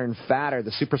fatter and fatter,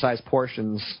 the supersized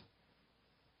portions,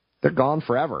 they're gone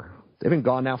forever. They've been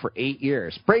gone now for 8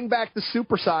 years. Bring back the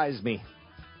supersize me.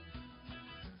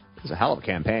 It was a hell of a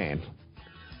campaign.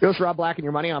 Here's Rob Black and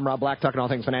Your Money. I'm Rob Black, talking all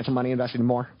things financial, money, investing, and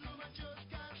more.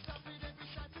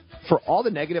 For all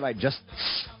the negative I just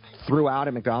threw out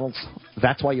at McDonald's,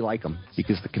 that's why you like them,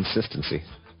 because the consistency.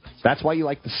 That's why you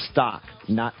like the stock,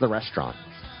 not the restaurant.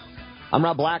 I'm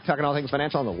Rob Black, talking all things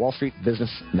financial on the Wall Street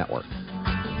Business Network.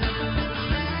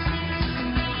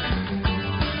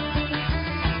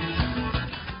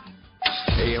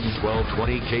 AM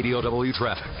 1220 KDOW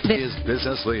traffic is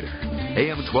business leader.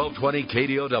 AM 1220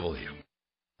 KDOW.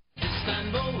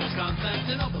 Istanbul was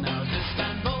Constantinople, now it's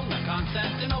Istanbul, not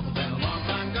Constantinople. Been a long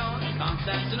time gone,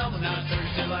 Constantinople, now it's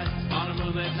Thursday light on a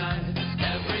moonlit night.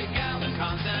 Every gal in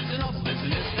Constantinople lives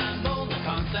in Istanbul, not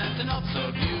Constantinople. So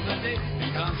if you've a date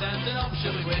in Constantinople,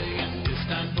 she'll be waiting in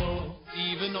Istanbul.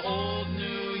 Even old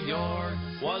New York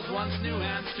was once New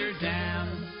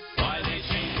Amsterdam. Why they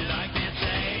changed it, I can't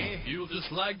say. You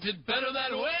just liked it better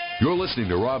that way. You're listening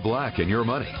to Rob Black and Your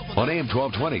Money on AM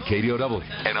 1220 KDOW,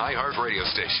 an iHeart radio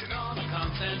station.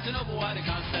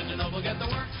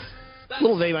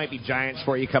 Little They Might Be Giants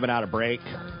for you coming out of break.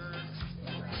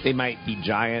 They Might Be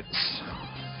Giants.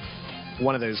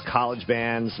 One of those college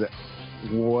bands that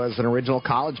was an original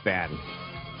college band.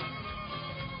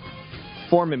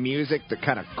 Form of music that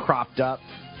kind of cropped up.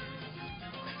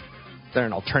 They're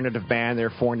an alternative band. They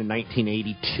were formed in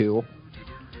 1982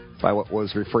 by what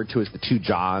was referred to as the Two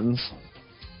Johns.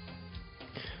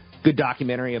 Good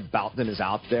documentary about them is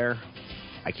out there.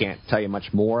 I can't tell you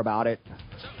much more about it,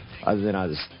 other than I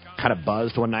was kind of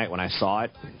buzzed one night when I saw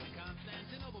it.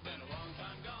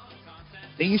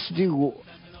 They used to do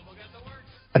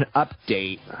an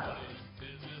update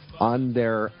on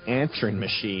their answering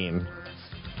machine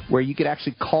where you could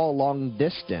actually call long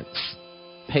distance,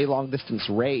 pay long distance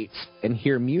rates, and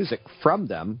hear music from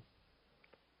them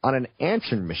on an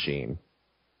answering machine.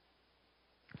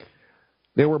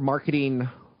 They were marketing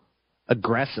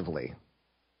aggressively.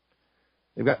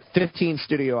 They've got 15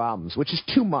 studio albums, which is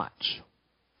too much.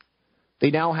 They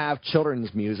now have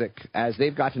children's music. As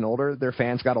they've gotten older, their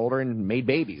fans got older and made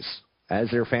babies.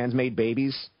 As their fans made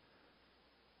babies,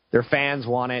 their fans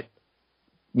wanted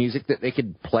music that they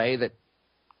could play that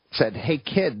said, hey,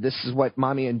 kid, this is what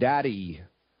mommy and daddy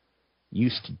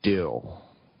used to do.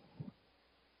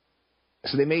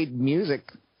 So they made music,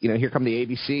 here come the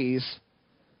ABCs,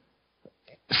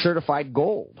 certified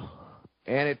gold.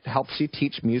 And it helps you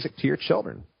teach music to your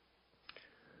children.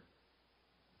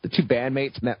 The two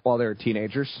bandmates met while they were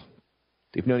teenagers.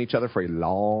 They've known each other for a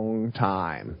long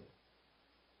time.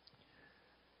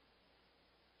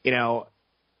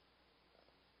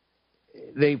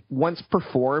 They once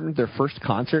performed their first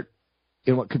concert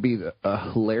in what could be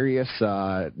a hilarious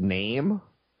name.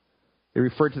 They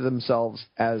referred to themselves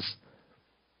as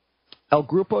El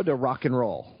Grupo de Rock and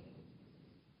Roll.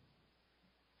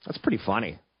 That's pretty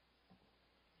funny.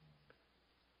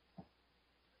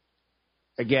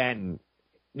 Again,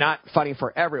 not funny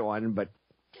for everyone, but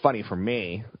funny for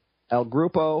me. El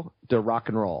Grupo de Rock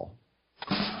and Roll.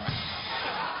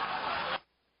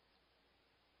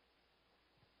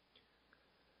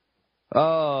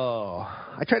 Oh,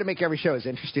 I try to make every show as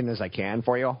interesting as I can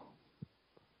for you.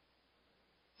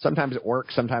 Sometimes it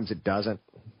works, sometimes it doesn't.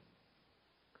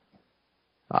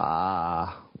 But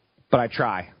I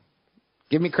try.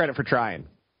 Give me credit for trying.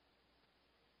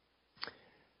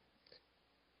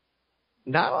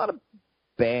 Not a lot of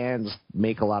bands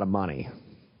make a lot of money.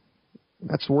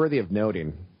 That's worthy of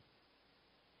noting.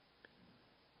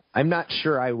 I'm not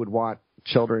sure I would want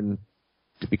children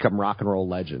to become rock and roll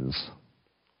legends,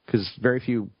 because very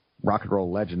few rock and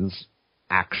roll legends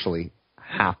actually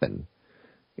happen,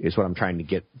 is what I'm trying to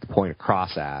get the point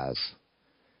across as.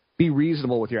 Be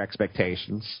reasonable with your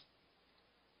expectations.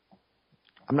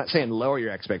 I'm not saying lower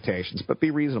your expectations, but be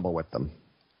reasonable with them.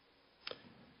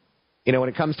 When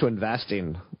it comes to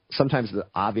investing, sometimes the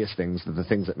obvious things are the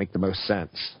things that make the most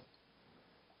sense.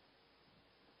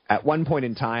 At one point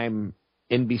in time,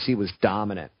 NBC was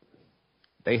dominant.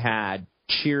 They had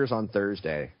Cheers on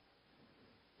Thursday.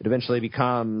 It eventually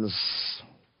becomes...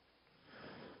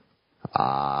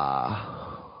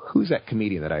 who's that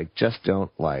comedian that I just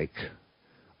don't like?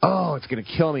 Oh, it's going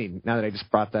to kill me now that I just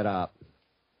brought that up.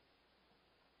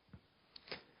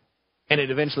 And it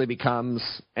eventually becomes,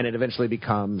 and it eventually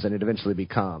becomes, and it eventually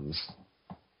becomes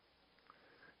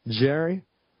Jerry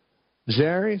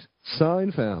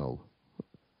Seinfeld.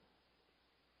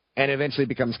 And eventually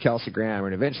becomes Kelsey Grammer,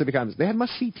 and eventually becomes, they had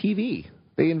must-see TV.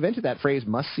 They invented that phrase,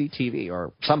 must-see TV,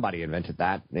 or somebody invented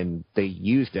that, and they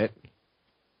used it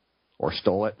or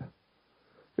stole it.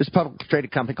 There's a publicly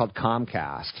traded company called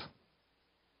Comcast.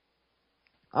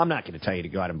 I'm not going to tell you to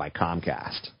go out and buy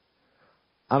Comcast.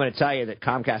 I'm going to tell you that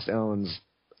Comcast owns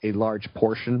a large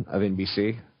portion of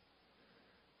NBC.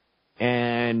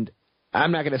 And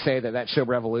I'm not going to say that that show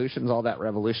Revolution is all that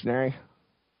revolutionary.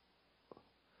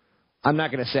 I'm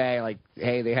not going to say, like,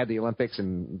 hey, they had the Olympics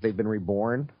and they've been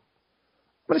reborn.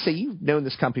 I'm going to say you've known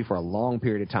this company for a long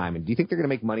period of time, and do you think they're going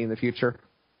to make money in the future?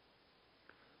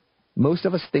 Most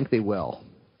of us think they will.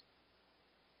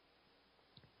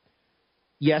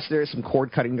 Yes, there is some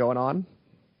cord cutting going on.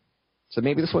 So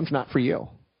maybe this one's not for you.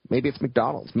 Maybe it's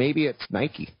McDonald's. Maybe it's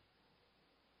Nike.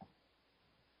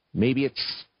 Maybe it's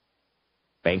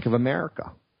Bank of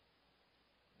America.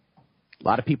 A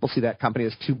lot of people see that company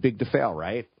as too big to fail,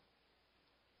 right?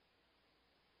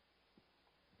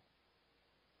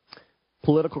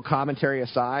 Political commentary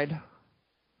aside,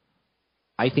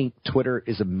 I think Twitter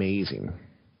is amazing.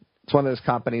 It's one of those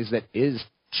companies that is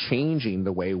changing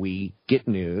the way we get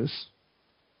news.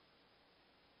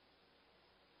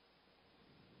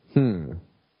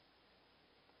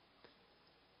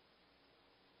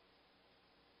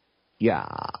 Yeah.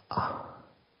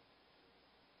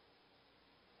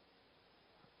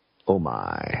 Oh,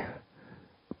 my.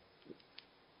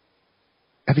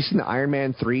 Have you seen the Iron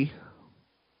Man 3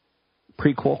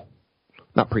 prequel?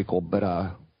 Not prequel, but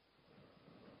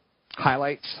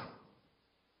highlights.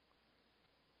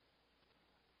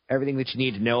 Everything that you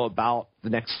need to know about the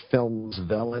next film's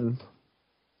villain.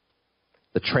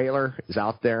 The trailer is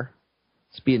out there.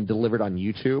 It's being delivered on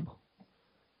YouTube.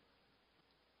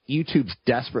 YouTube's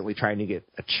desperately trying to get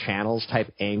a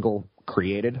channels-type angle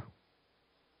created.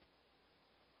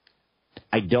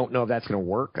 I don't know if that's going to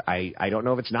work. I don't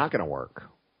know if it's not going to work.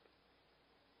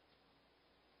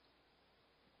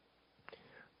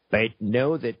 But I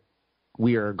know that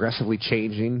we are aggressively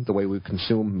changing the way we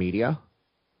consume media.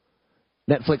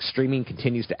 Netflix streaming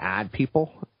continues to add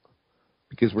people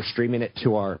because we're streaming it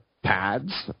to our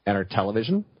pads and our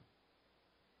television.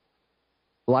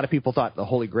 A lot of people thought the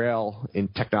holy grail in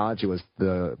technology was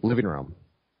the living room.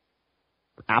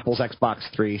 Apple's Xbox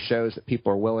 3 shows that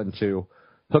people are willing to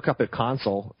hook up a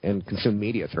console and consume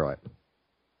media through it.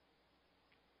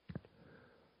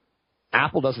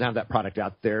 Apple doesn't have that product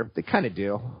out there. They kind of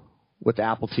do with the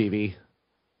Apple TV.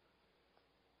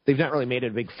 They've not really made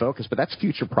it a big focus, but that's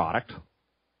future product.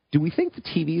 Do we think the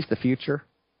TV is the future?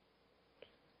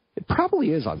 It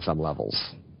probably is on some levels.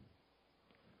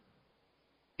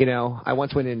 You know, I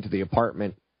once went into the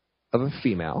apartment of a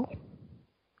female,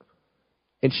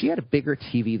 and she had a bigger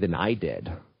TV than I did.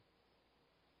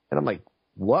 And I'm like,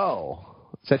 whoa,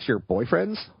 is that your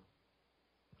boyfriend's?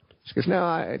 She goes,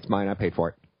 no, it's mine. I paid for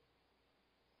it.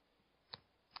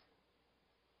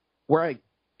 Where I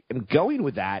am going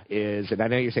with that is, and I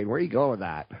know you're saying, where are you going with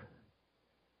that?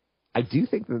 I do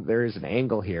think that there is an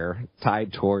angle here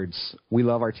tied towards we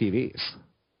love our TVs,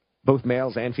 both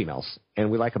males and females,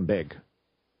 and we like them big.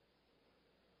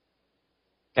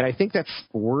 And I think that's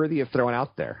worthy of throwing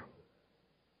out there.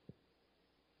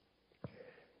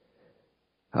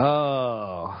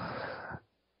 Oh.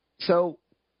 So,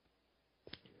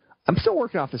 I'm still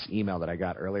working off this email that I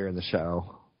got earlier in the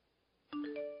show.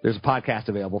 There's a podcast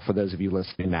available for those of you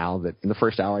listening now that in the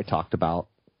first hour I talked about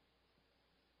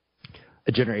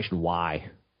a Generation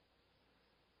Y.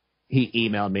 He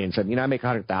emailed me and said, I make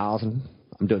 $100,000.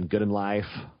 I'm doing good in life.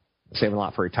 I'm saving a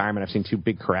lot for retirement. I've seen 2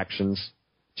 big corrections.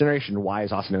 Generation Y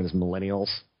is also known as millennials.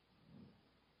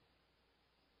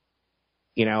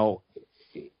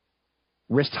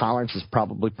 Risk tolerance is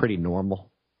probably pretty normal.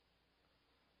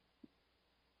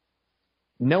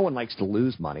 No one likes to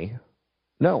lose money.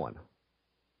 No one.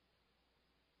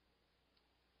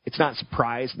 It's not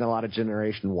surprising that a lot of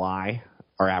Generation Y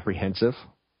are apprehensive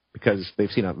because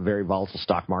they've seen a very volatile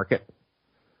stock market.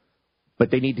 But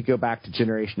they need to go back to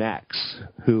Generation X,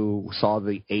 who saw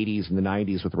the 80s and the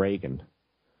 90s with Reagan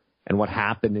and what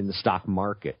happened in the stock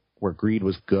market where greed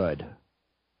was good.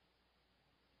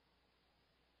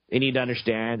 They need to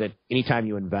understand that anytime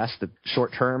you invest the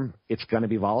short term, it's going to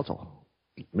be volatile.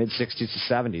 Mid-60s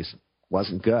to 70s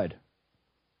wasn't good.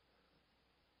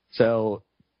 So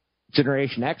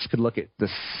Generation X could look at the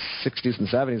 60s and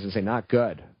 70s and say, not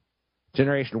good.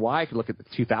 Generation Y could look at the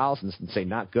 2000s and say,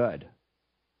 not good.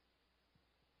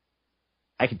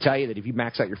 I can tell you that if you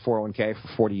max out your 401k for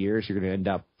 40 years, you're going to end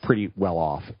up pretty well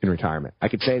off in retirement. I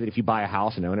could say that if you buy a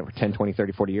house and own it for 10, 20,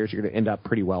 30, 40 years, you're going to end up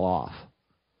pretty well off.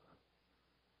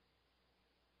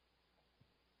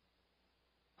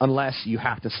 Unless you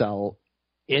have to sell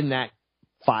in that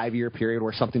 5-year period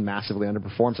where something massively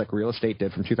underperforms, like real estate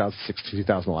did from 2006 to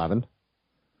 2011,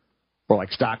 or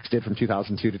like stocks did from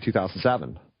 2002 to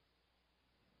 2007.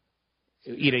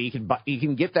 You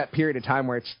can get that period of time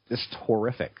where it's just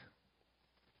horrific.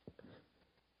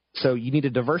 So you need to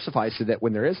diversify so that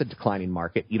when there is a declining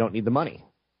market, you don't need the money.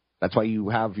 That's why you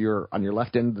have on your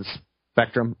left end of the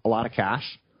spectrum, a lot of cash,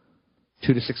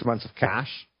 2 to 6 months of cash.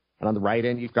 And on the right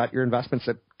end, you've got your investments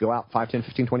that go out 5, 10,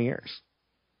 15, 20 years.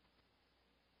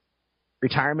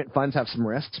 Retirement funds have some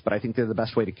risks, but I think they're the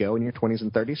best way to go in your 20s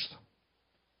and 30s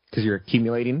because you're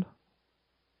accumulating.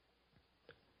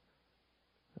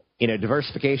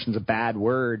 Diversification is a bad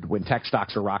word when tech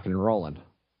stocks are rocking and rolling.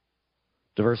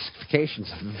 Diversification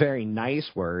is a very nice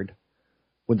word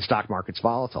when the stock market's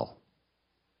volatile.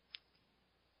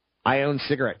 I own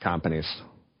cigarette companies.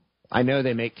 I know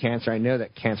they make cancer. I know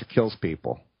that cancer kills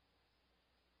people.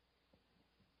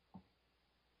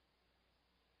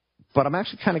 But I'm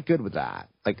actually kind of good with that.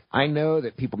 Like, I know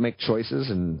that people make choices,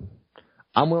 and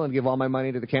I'm willing to give all my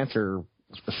money to the Cancer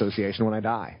Association when I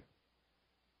die.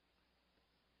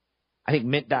 I think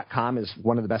Mint.com is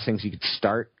one of the best things you could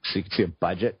start, so you can see a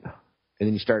budget, and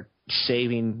then you start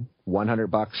saving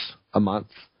 $100 a month.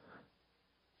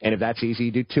 And if that's easy,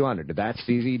 you do $200. If that's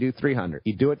easy, you do $300.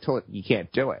 You do it till you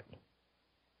can't do it.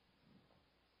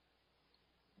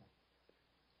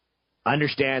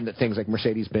 Understand that things like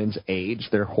Mercedes-Benz age.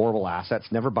 They're horrible assets.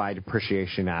 Never buy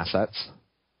depreciation assets.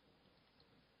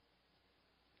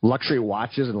 Luxury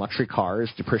watches and luxury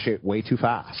cars depreciate way too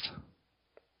fast.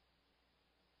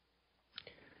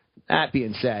 That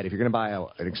being said, if you're going to buy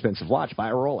an expensive watch, buy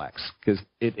a Rolex because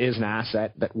it is an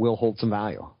asset that will hold some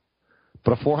value.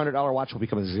 But a $400 watch will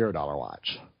become a $0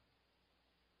 watch.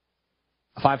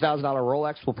 A $5,000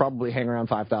 Rolex will probably hang around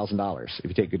 $5,000 if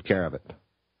you take good care of it.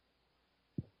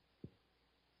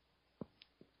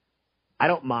 I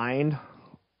don't mind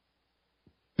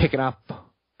picking up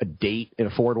a date in a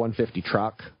Ford 150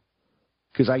 truck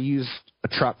because I use a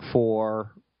truck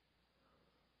for,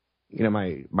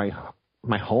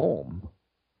 my home.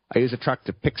 I use a truck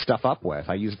to pick stuff up with.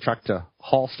 I use a truck to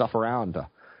haul stuff around, to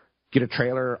get a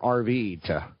trailer RV,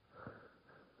 to,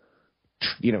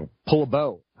 pull a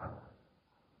boat.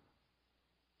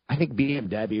 I think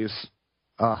BMWs,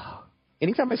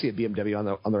 anytime I see a BMW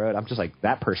on the road, I'm just like,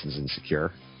 that person's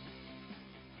insecure.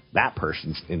 That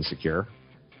person's insecure.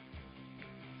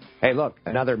 Hey, look,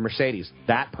 another Mercedes.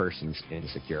 That person's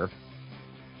insecure.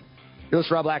 You're listening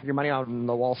to Rob Black and Your Money on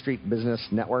the Wall Street Business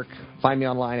Network. Find me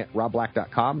online at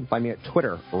robblack.com. Find me at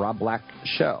Twitter, Rob Black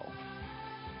Show.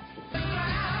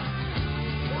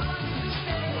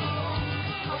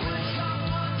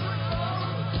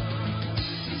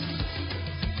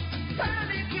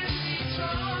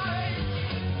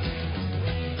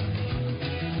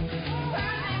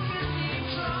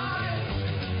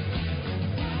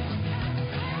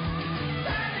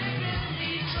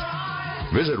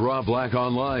 Visit Rob Black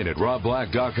online at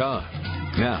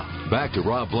robblack.com. Now, back to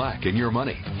Rob Black and Your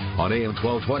Money on AM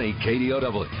 1220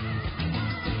 KDOW.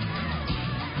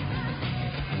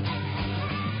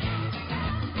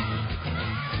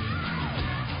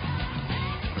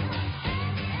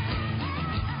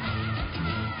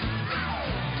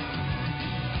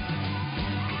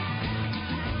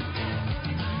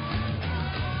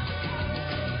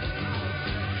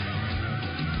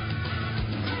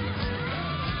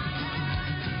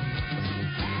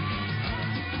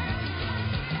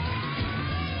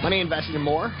 Money, investing, and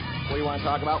more. What do you want to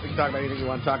talk about? We can talk about anything you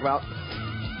want to talk about.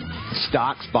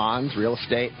 Stocks, bonds, real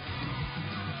estate.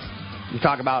 We can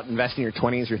talk about investing in your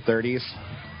 20s, your 30s.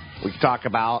 We can talk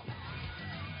about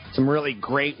some really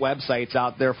great websites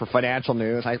out there for financial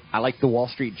news. I like the Wall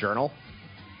Street Journal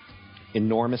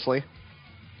enormously.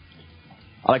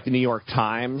 I like the New York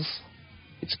Times.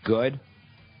 It's good.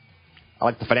 I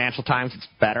like the Financial Times. It's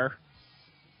better.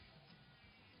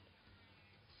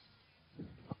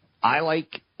 I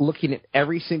like looking at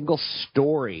every single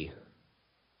story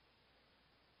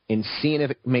and seeing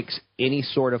if it makes any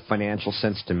sort of financial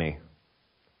sense to me.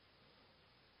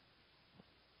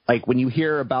 Like when you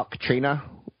hear about Katrina,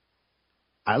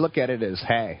 I look at it as,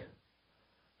 hey,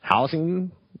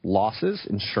 housing, losses,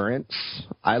 insurance,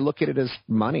 I look at it as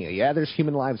money. Yeah, there's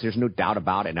human lives. There's no doubt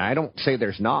about it. And I don't say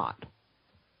there's not.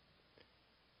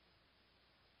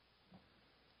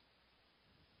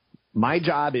 My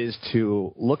job is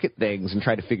to look at things and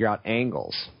try to figure out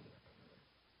angles.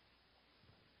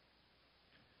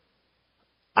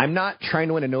 I'm not trying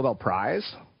to win a Nobel Prize.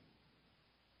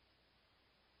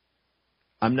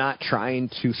 I'm not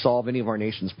trying to solve any of our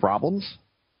nation's problems.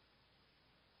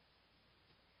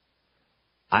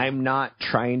 I'm not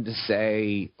trying to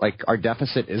say, like, our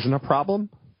deficit isn't a problem.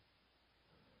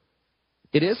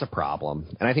 it is a problem,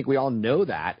 and I think we all know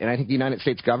that, and I think the United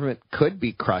States government could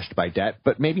be crushed by debt,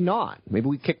 but maybe not. Maybe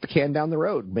we kick the can down the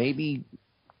road. Maybe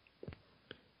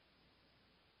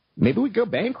we go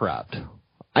bankrupt.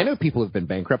 I know people who've been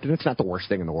bankrupt, and it's not the worst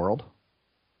thing in the world.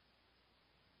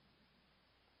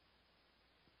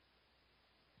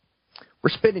 We're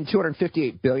spending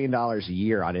 $258 billion a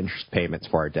year on interest payments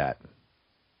for our debt.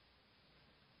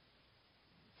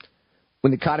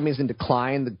 When the economy is in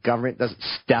decline, the government doesn't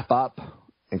step up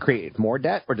and create more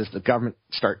debt, or does the government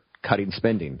start cutting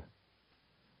spending?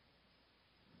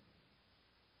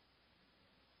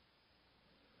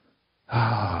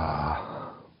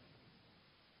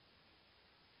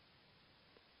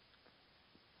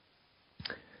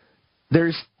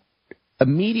 There's a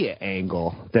media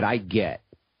angle that I get,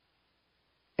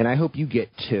 and I hope you get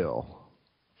too.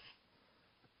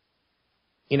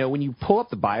 You know, when you pull up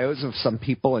the bios of some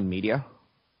people in media,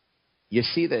 you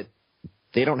see that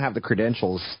they don't have the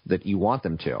credentials that you want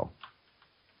them to.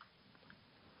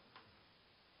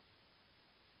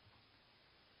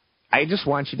 I just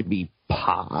want you to be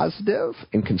positive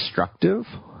and constructive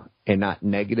and not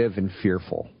negative and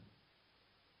fearful.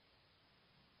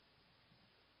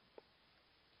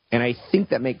 And I think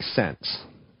that makes sense.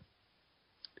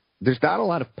 There's not a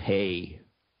lot of pay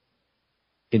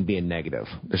in being negative.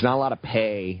 There's not a lot of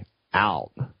pay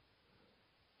out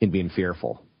in being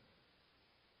fearful.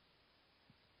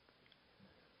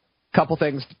 Couple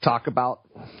things to talk about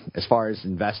as far as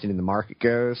investing in the market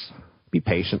goes. Be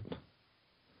patient.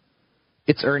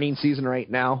 It's earnings season right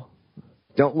now.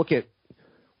 Don't look at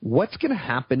what's going to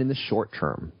happen in the short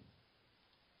term,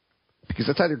 because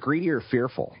that's either greedy or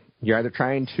fearful. You're either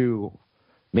trying to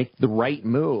make the right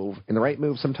move, and the right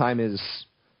move sometimes is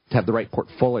to have the right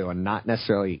portfolio and not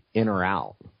necessarily in or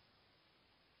out.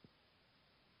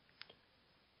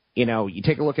 You know, you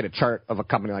take a look at a chart of a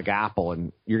company like Apple,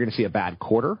 and you're going to see a bad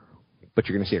quarter, but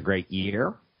you're going to see a great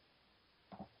year.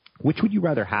 Which would you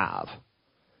rather have?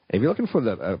 If you're looking for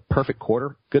the perfect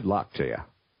quarter, good luck to you.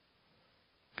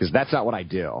 Because that's not what I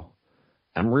do.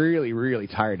 I'm really, really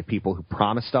tired of people who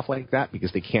promise stuff like that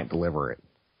because they can't deliver it.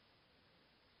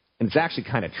 And it's actually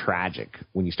kind of tragic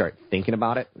when you start thinking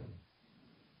about it,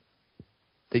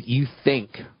 that you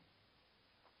think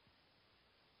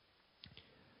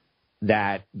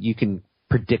that you can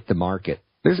predict the market.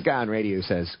 There's a guy on radio who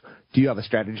says, do you have a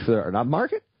strategy for an up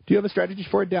market? Do you have a strategy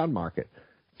for a down market?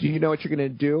 Do you know what you're going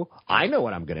to do? I know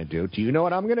what I'm going to do. Do you know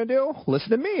what I'm going to do? Listen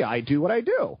to me. I do what I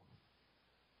do.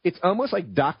 It's almost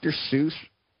like Dr. Seuss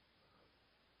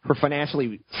for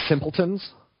financially simpletons.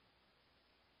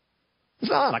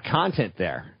 There's not a lot of content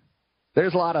there.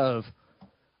 There's a lot of,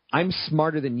 I'm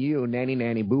smarter than you, nanny,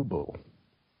 nanny, boo-boo.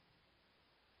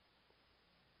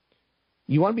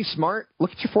 You want to be smart?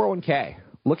 Look at your 401k.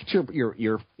 Look at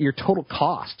your total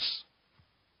costs.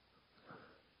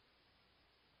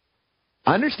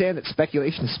 Understand that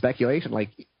speculation is speculation. Like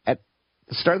at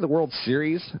the start of the World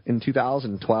Series in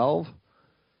 2012,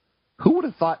 who would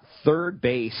have thought third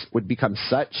base would become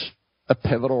such a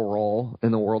pivotal role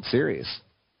in the World Series?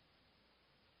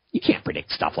 You can't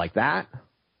predict stuff like that.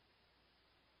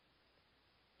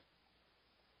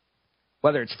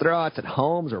 Whether it's throwouts at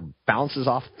homes or bounces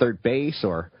off third base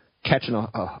or catching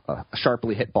a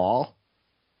sharply hit ball.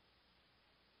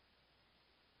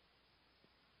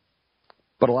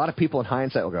 But a lot of people in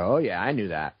hindsight will go, oh, yeah, I knew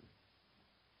that.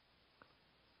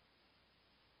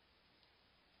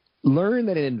 Learn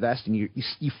that in investing,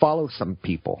 you follow some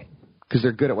people because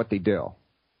they're good at what they do.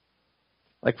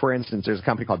 Like, for instance, there's a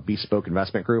company called Bespoke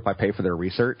Investment Group. I pay for their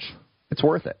research. It's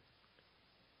worth it.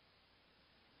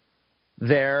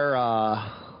 Their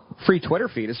free Twitter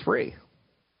feed is free.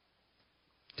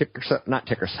 Not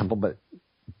ticker symbol, but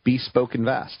Bespoke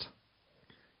Invest.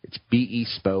 It's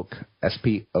B-E-Spoke,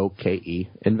 S-P-O-K-E,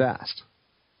 Invest.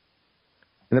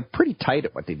 And they're pretty tight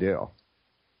at what they do.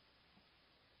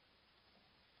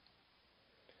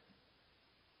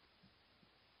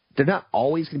 They're not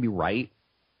always going to be right.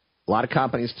 A lot of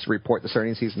companies report this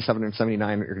earnings season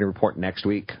 779 are going to report next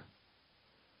week.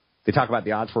 They talk about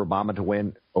the odds for Obama to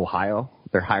win Ohio.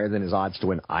 They're higher than his odds to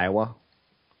win Iowa.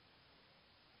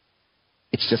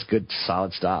 It's just good,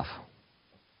 solid stuff.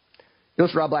 You're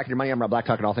listening to Rob Black and Your Money. I'm Rob Black,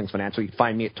 talking all things financial. You can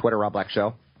find me at Twitter, Rob Black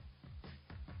Show.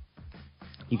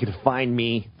 You can find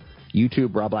me,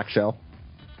 YouTube, Rob Black Show.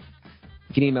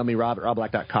 You can email me, rob at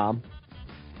robblack.com.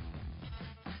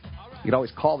 You can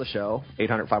always call the show,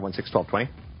 800-516-1220,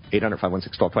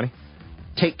 800-516-1220.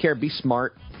 Take care, be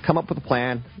smart, come up with a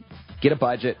plan, get a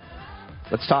budget.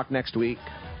 Let's talk next week.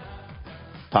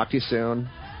 Talk to you soon.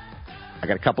 I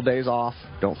got a couple days off.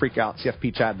 Don't freak out.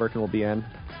 CFP Chad Burton will be in.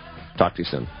 Talk to you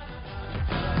soon.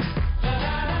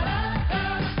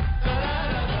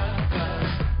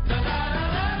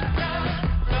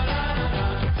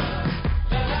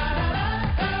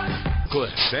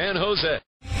 Oakland, San Jose.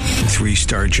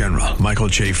 3-star General Michael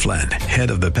J. Flynn, head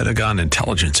of the Pentagon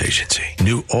Intelligence Agency,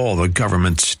 knew all the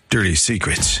government's dirty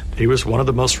secrets. He was one of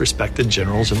the most respected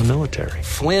generals in the military.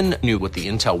 Flynn knew what the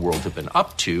intel world had been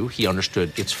up to. He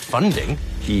understood its funding.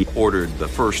 He ordered the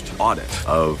first audit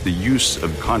of the use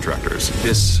of contractors.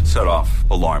 This set off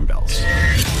alarm bells.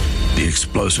 The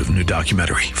explosive new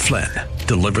documentary, Flynn,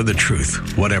 Deliver the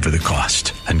Truth, Whatever the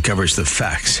Cost, uncovers the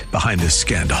facts behind this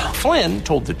scandal. Flynn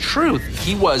told the truth.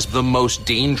 He was the most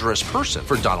dangerous person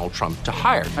for Donald Trump to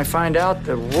hire. I find out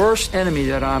the worst enemy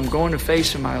that I'm going to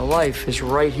face in my life is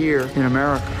right here in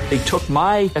America. They took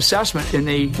my assessment and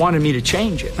they wanted me to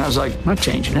change it. And I was like, I'm not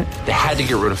changing it. They had to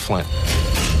get rid of Flynn.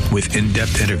 With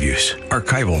in-depth interviews,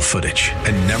 archival footage,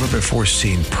 and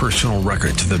never-before-seen personal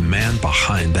records of the man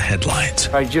behind the headlines.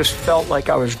 I just felt like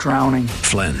I was drowning.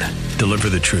 Flynn, Deliver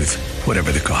the Truth,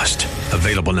 Whatever the Cost.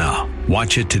 Available now.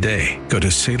 Watch it today. Go to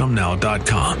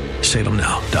salemnow.com.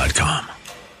 salemnow.com.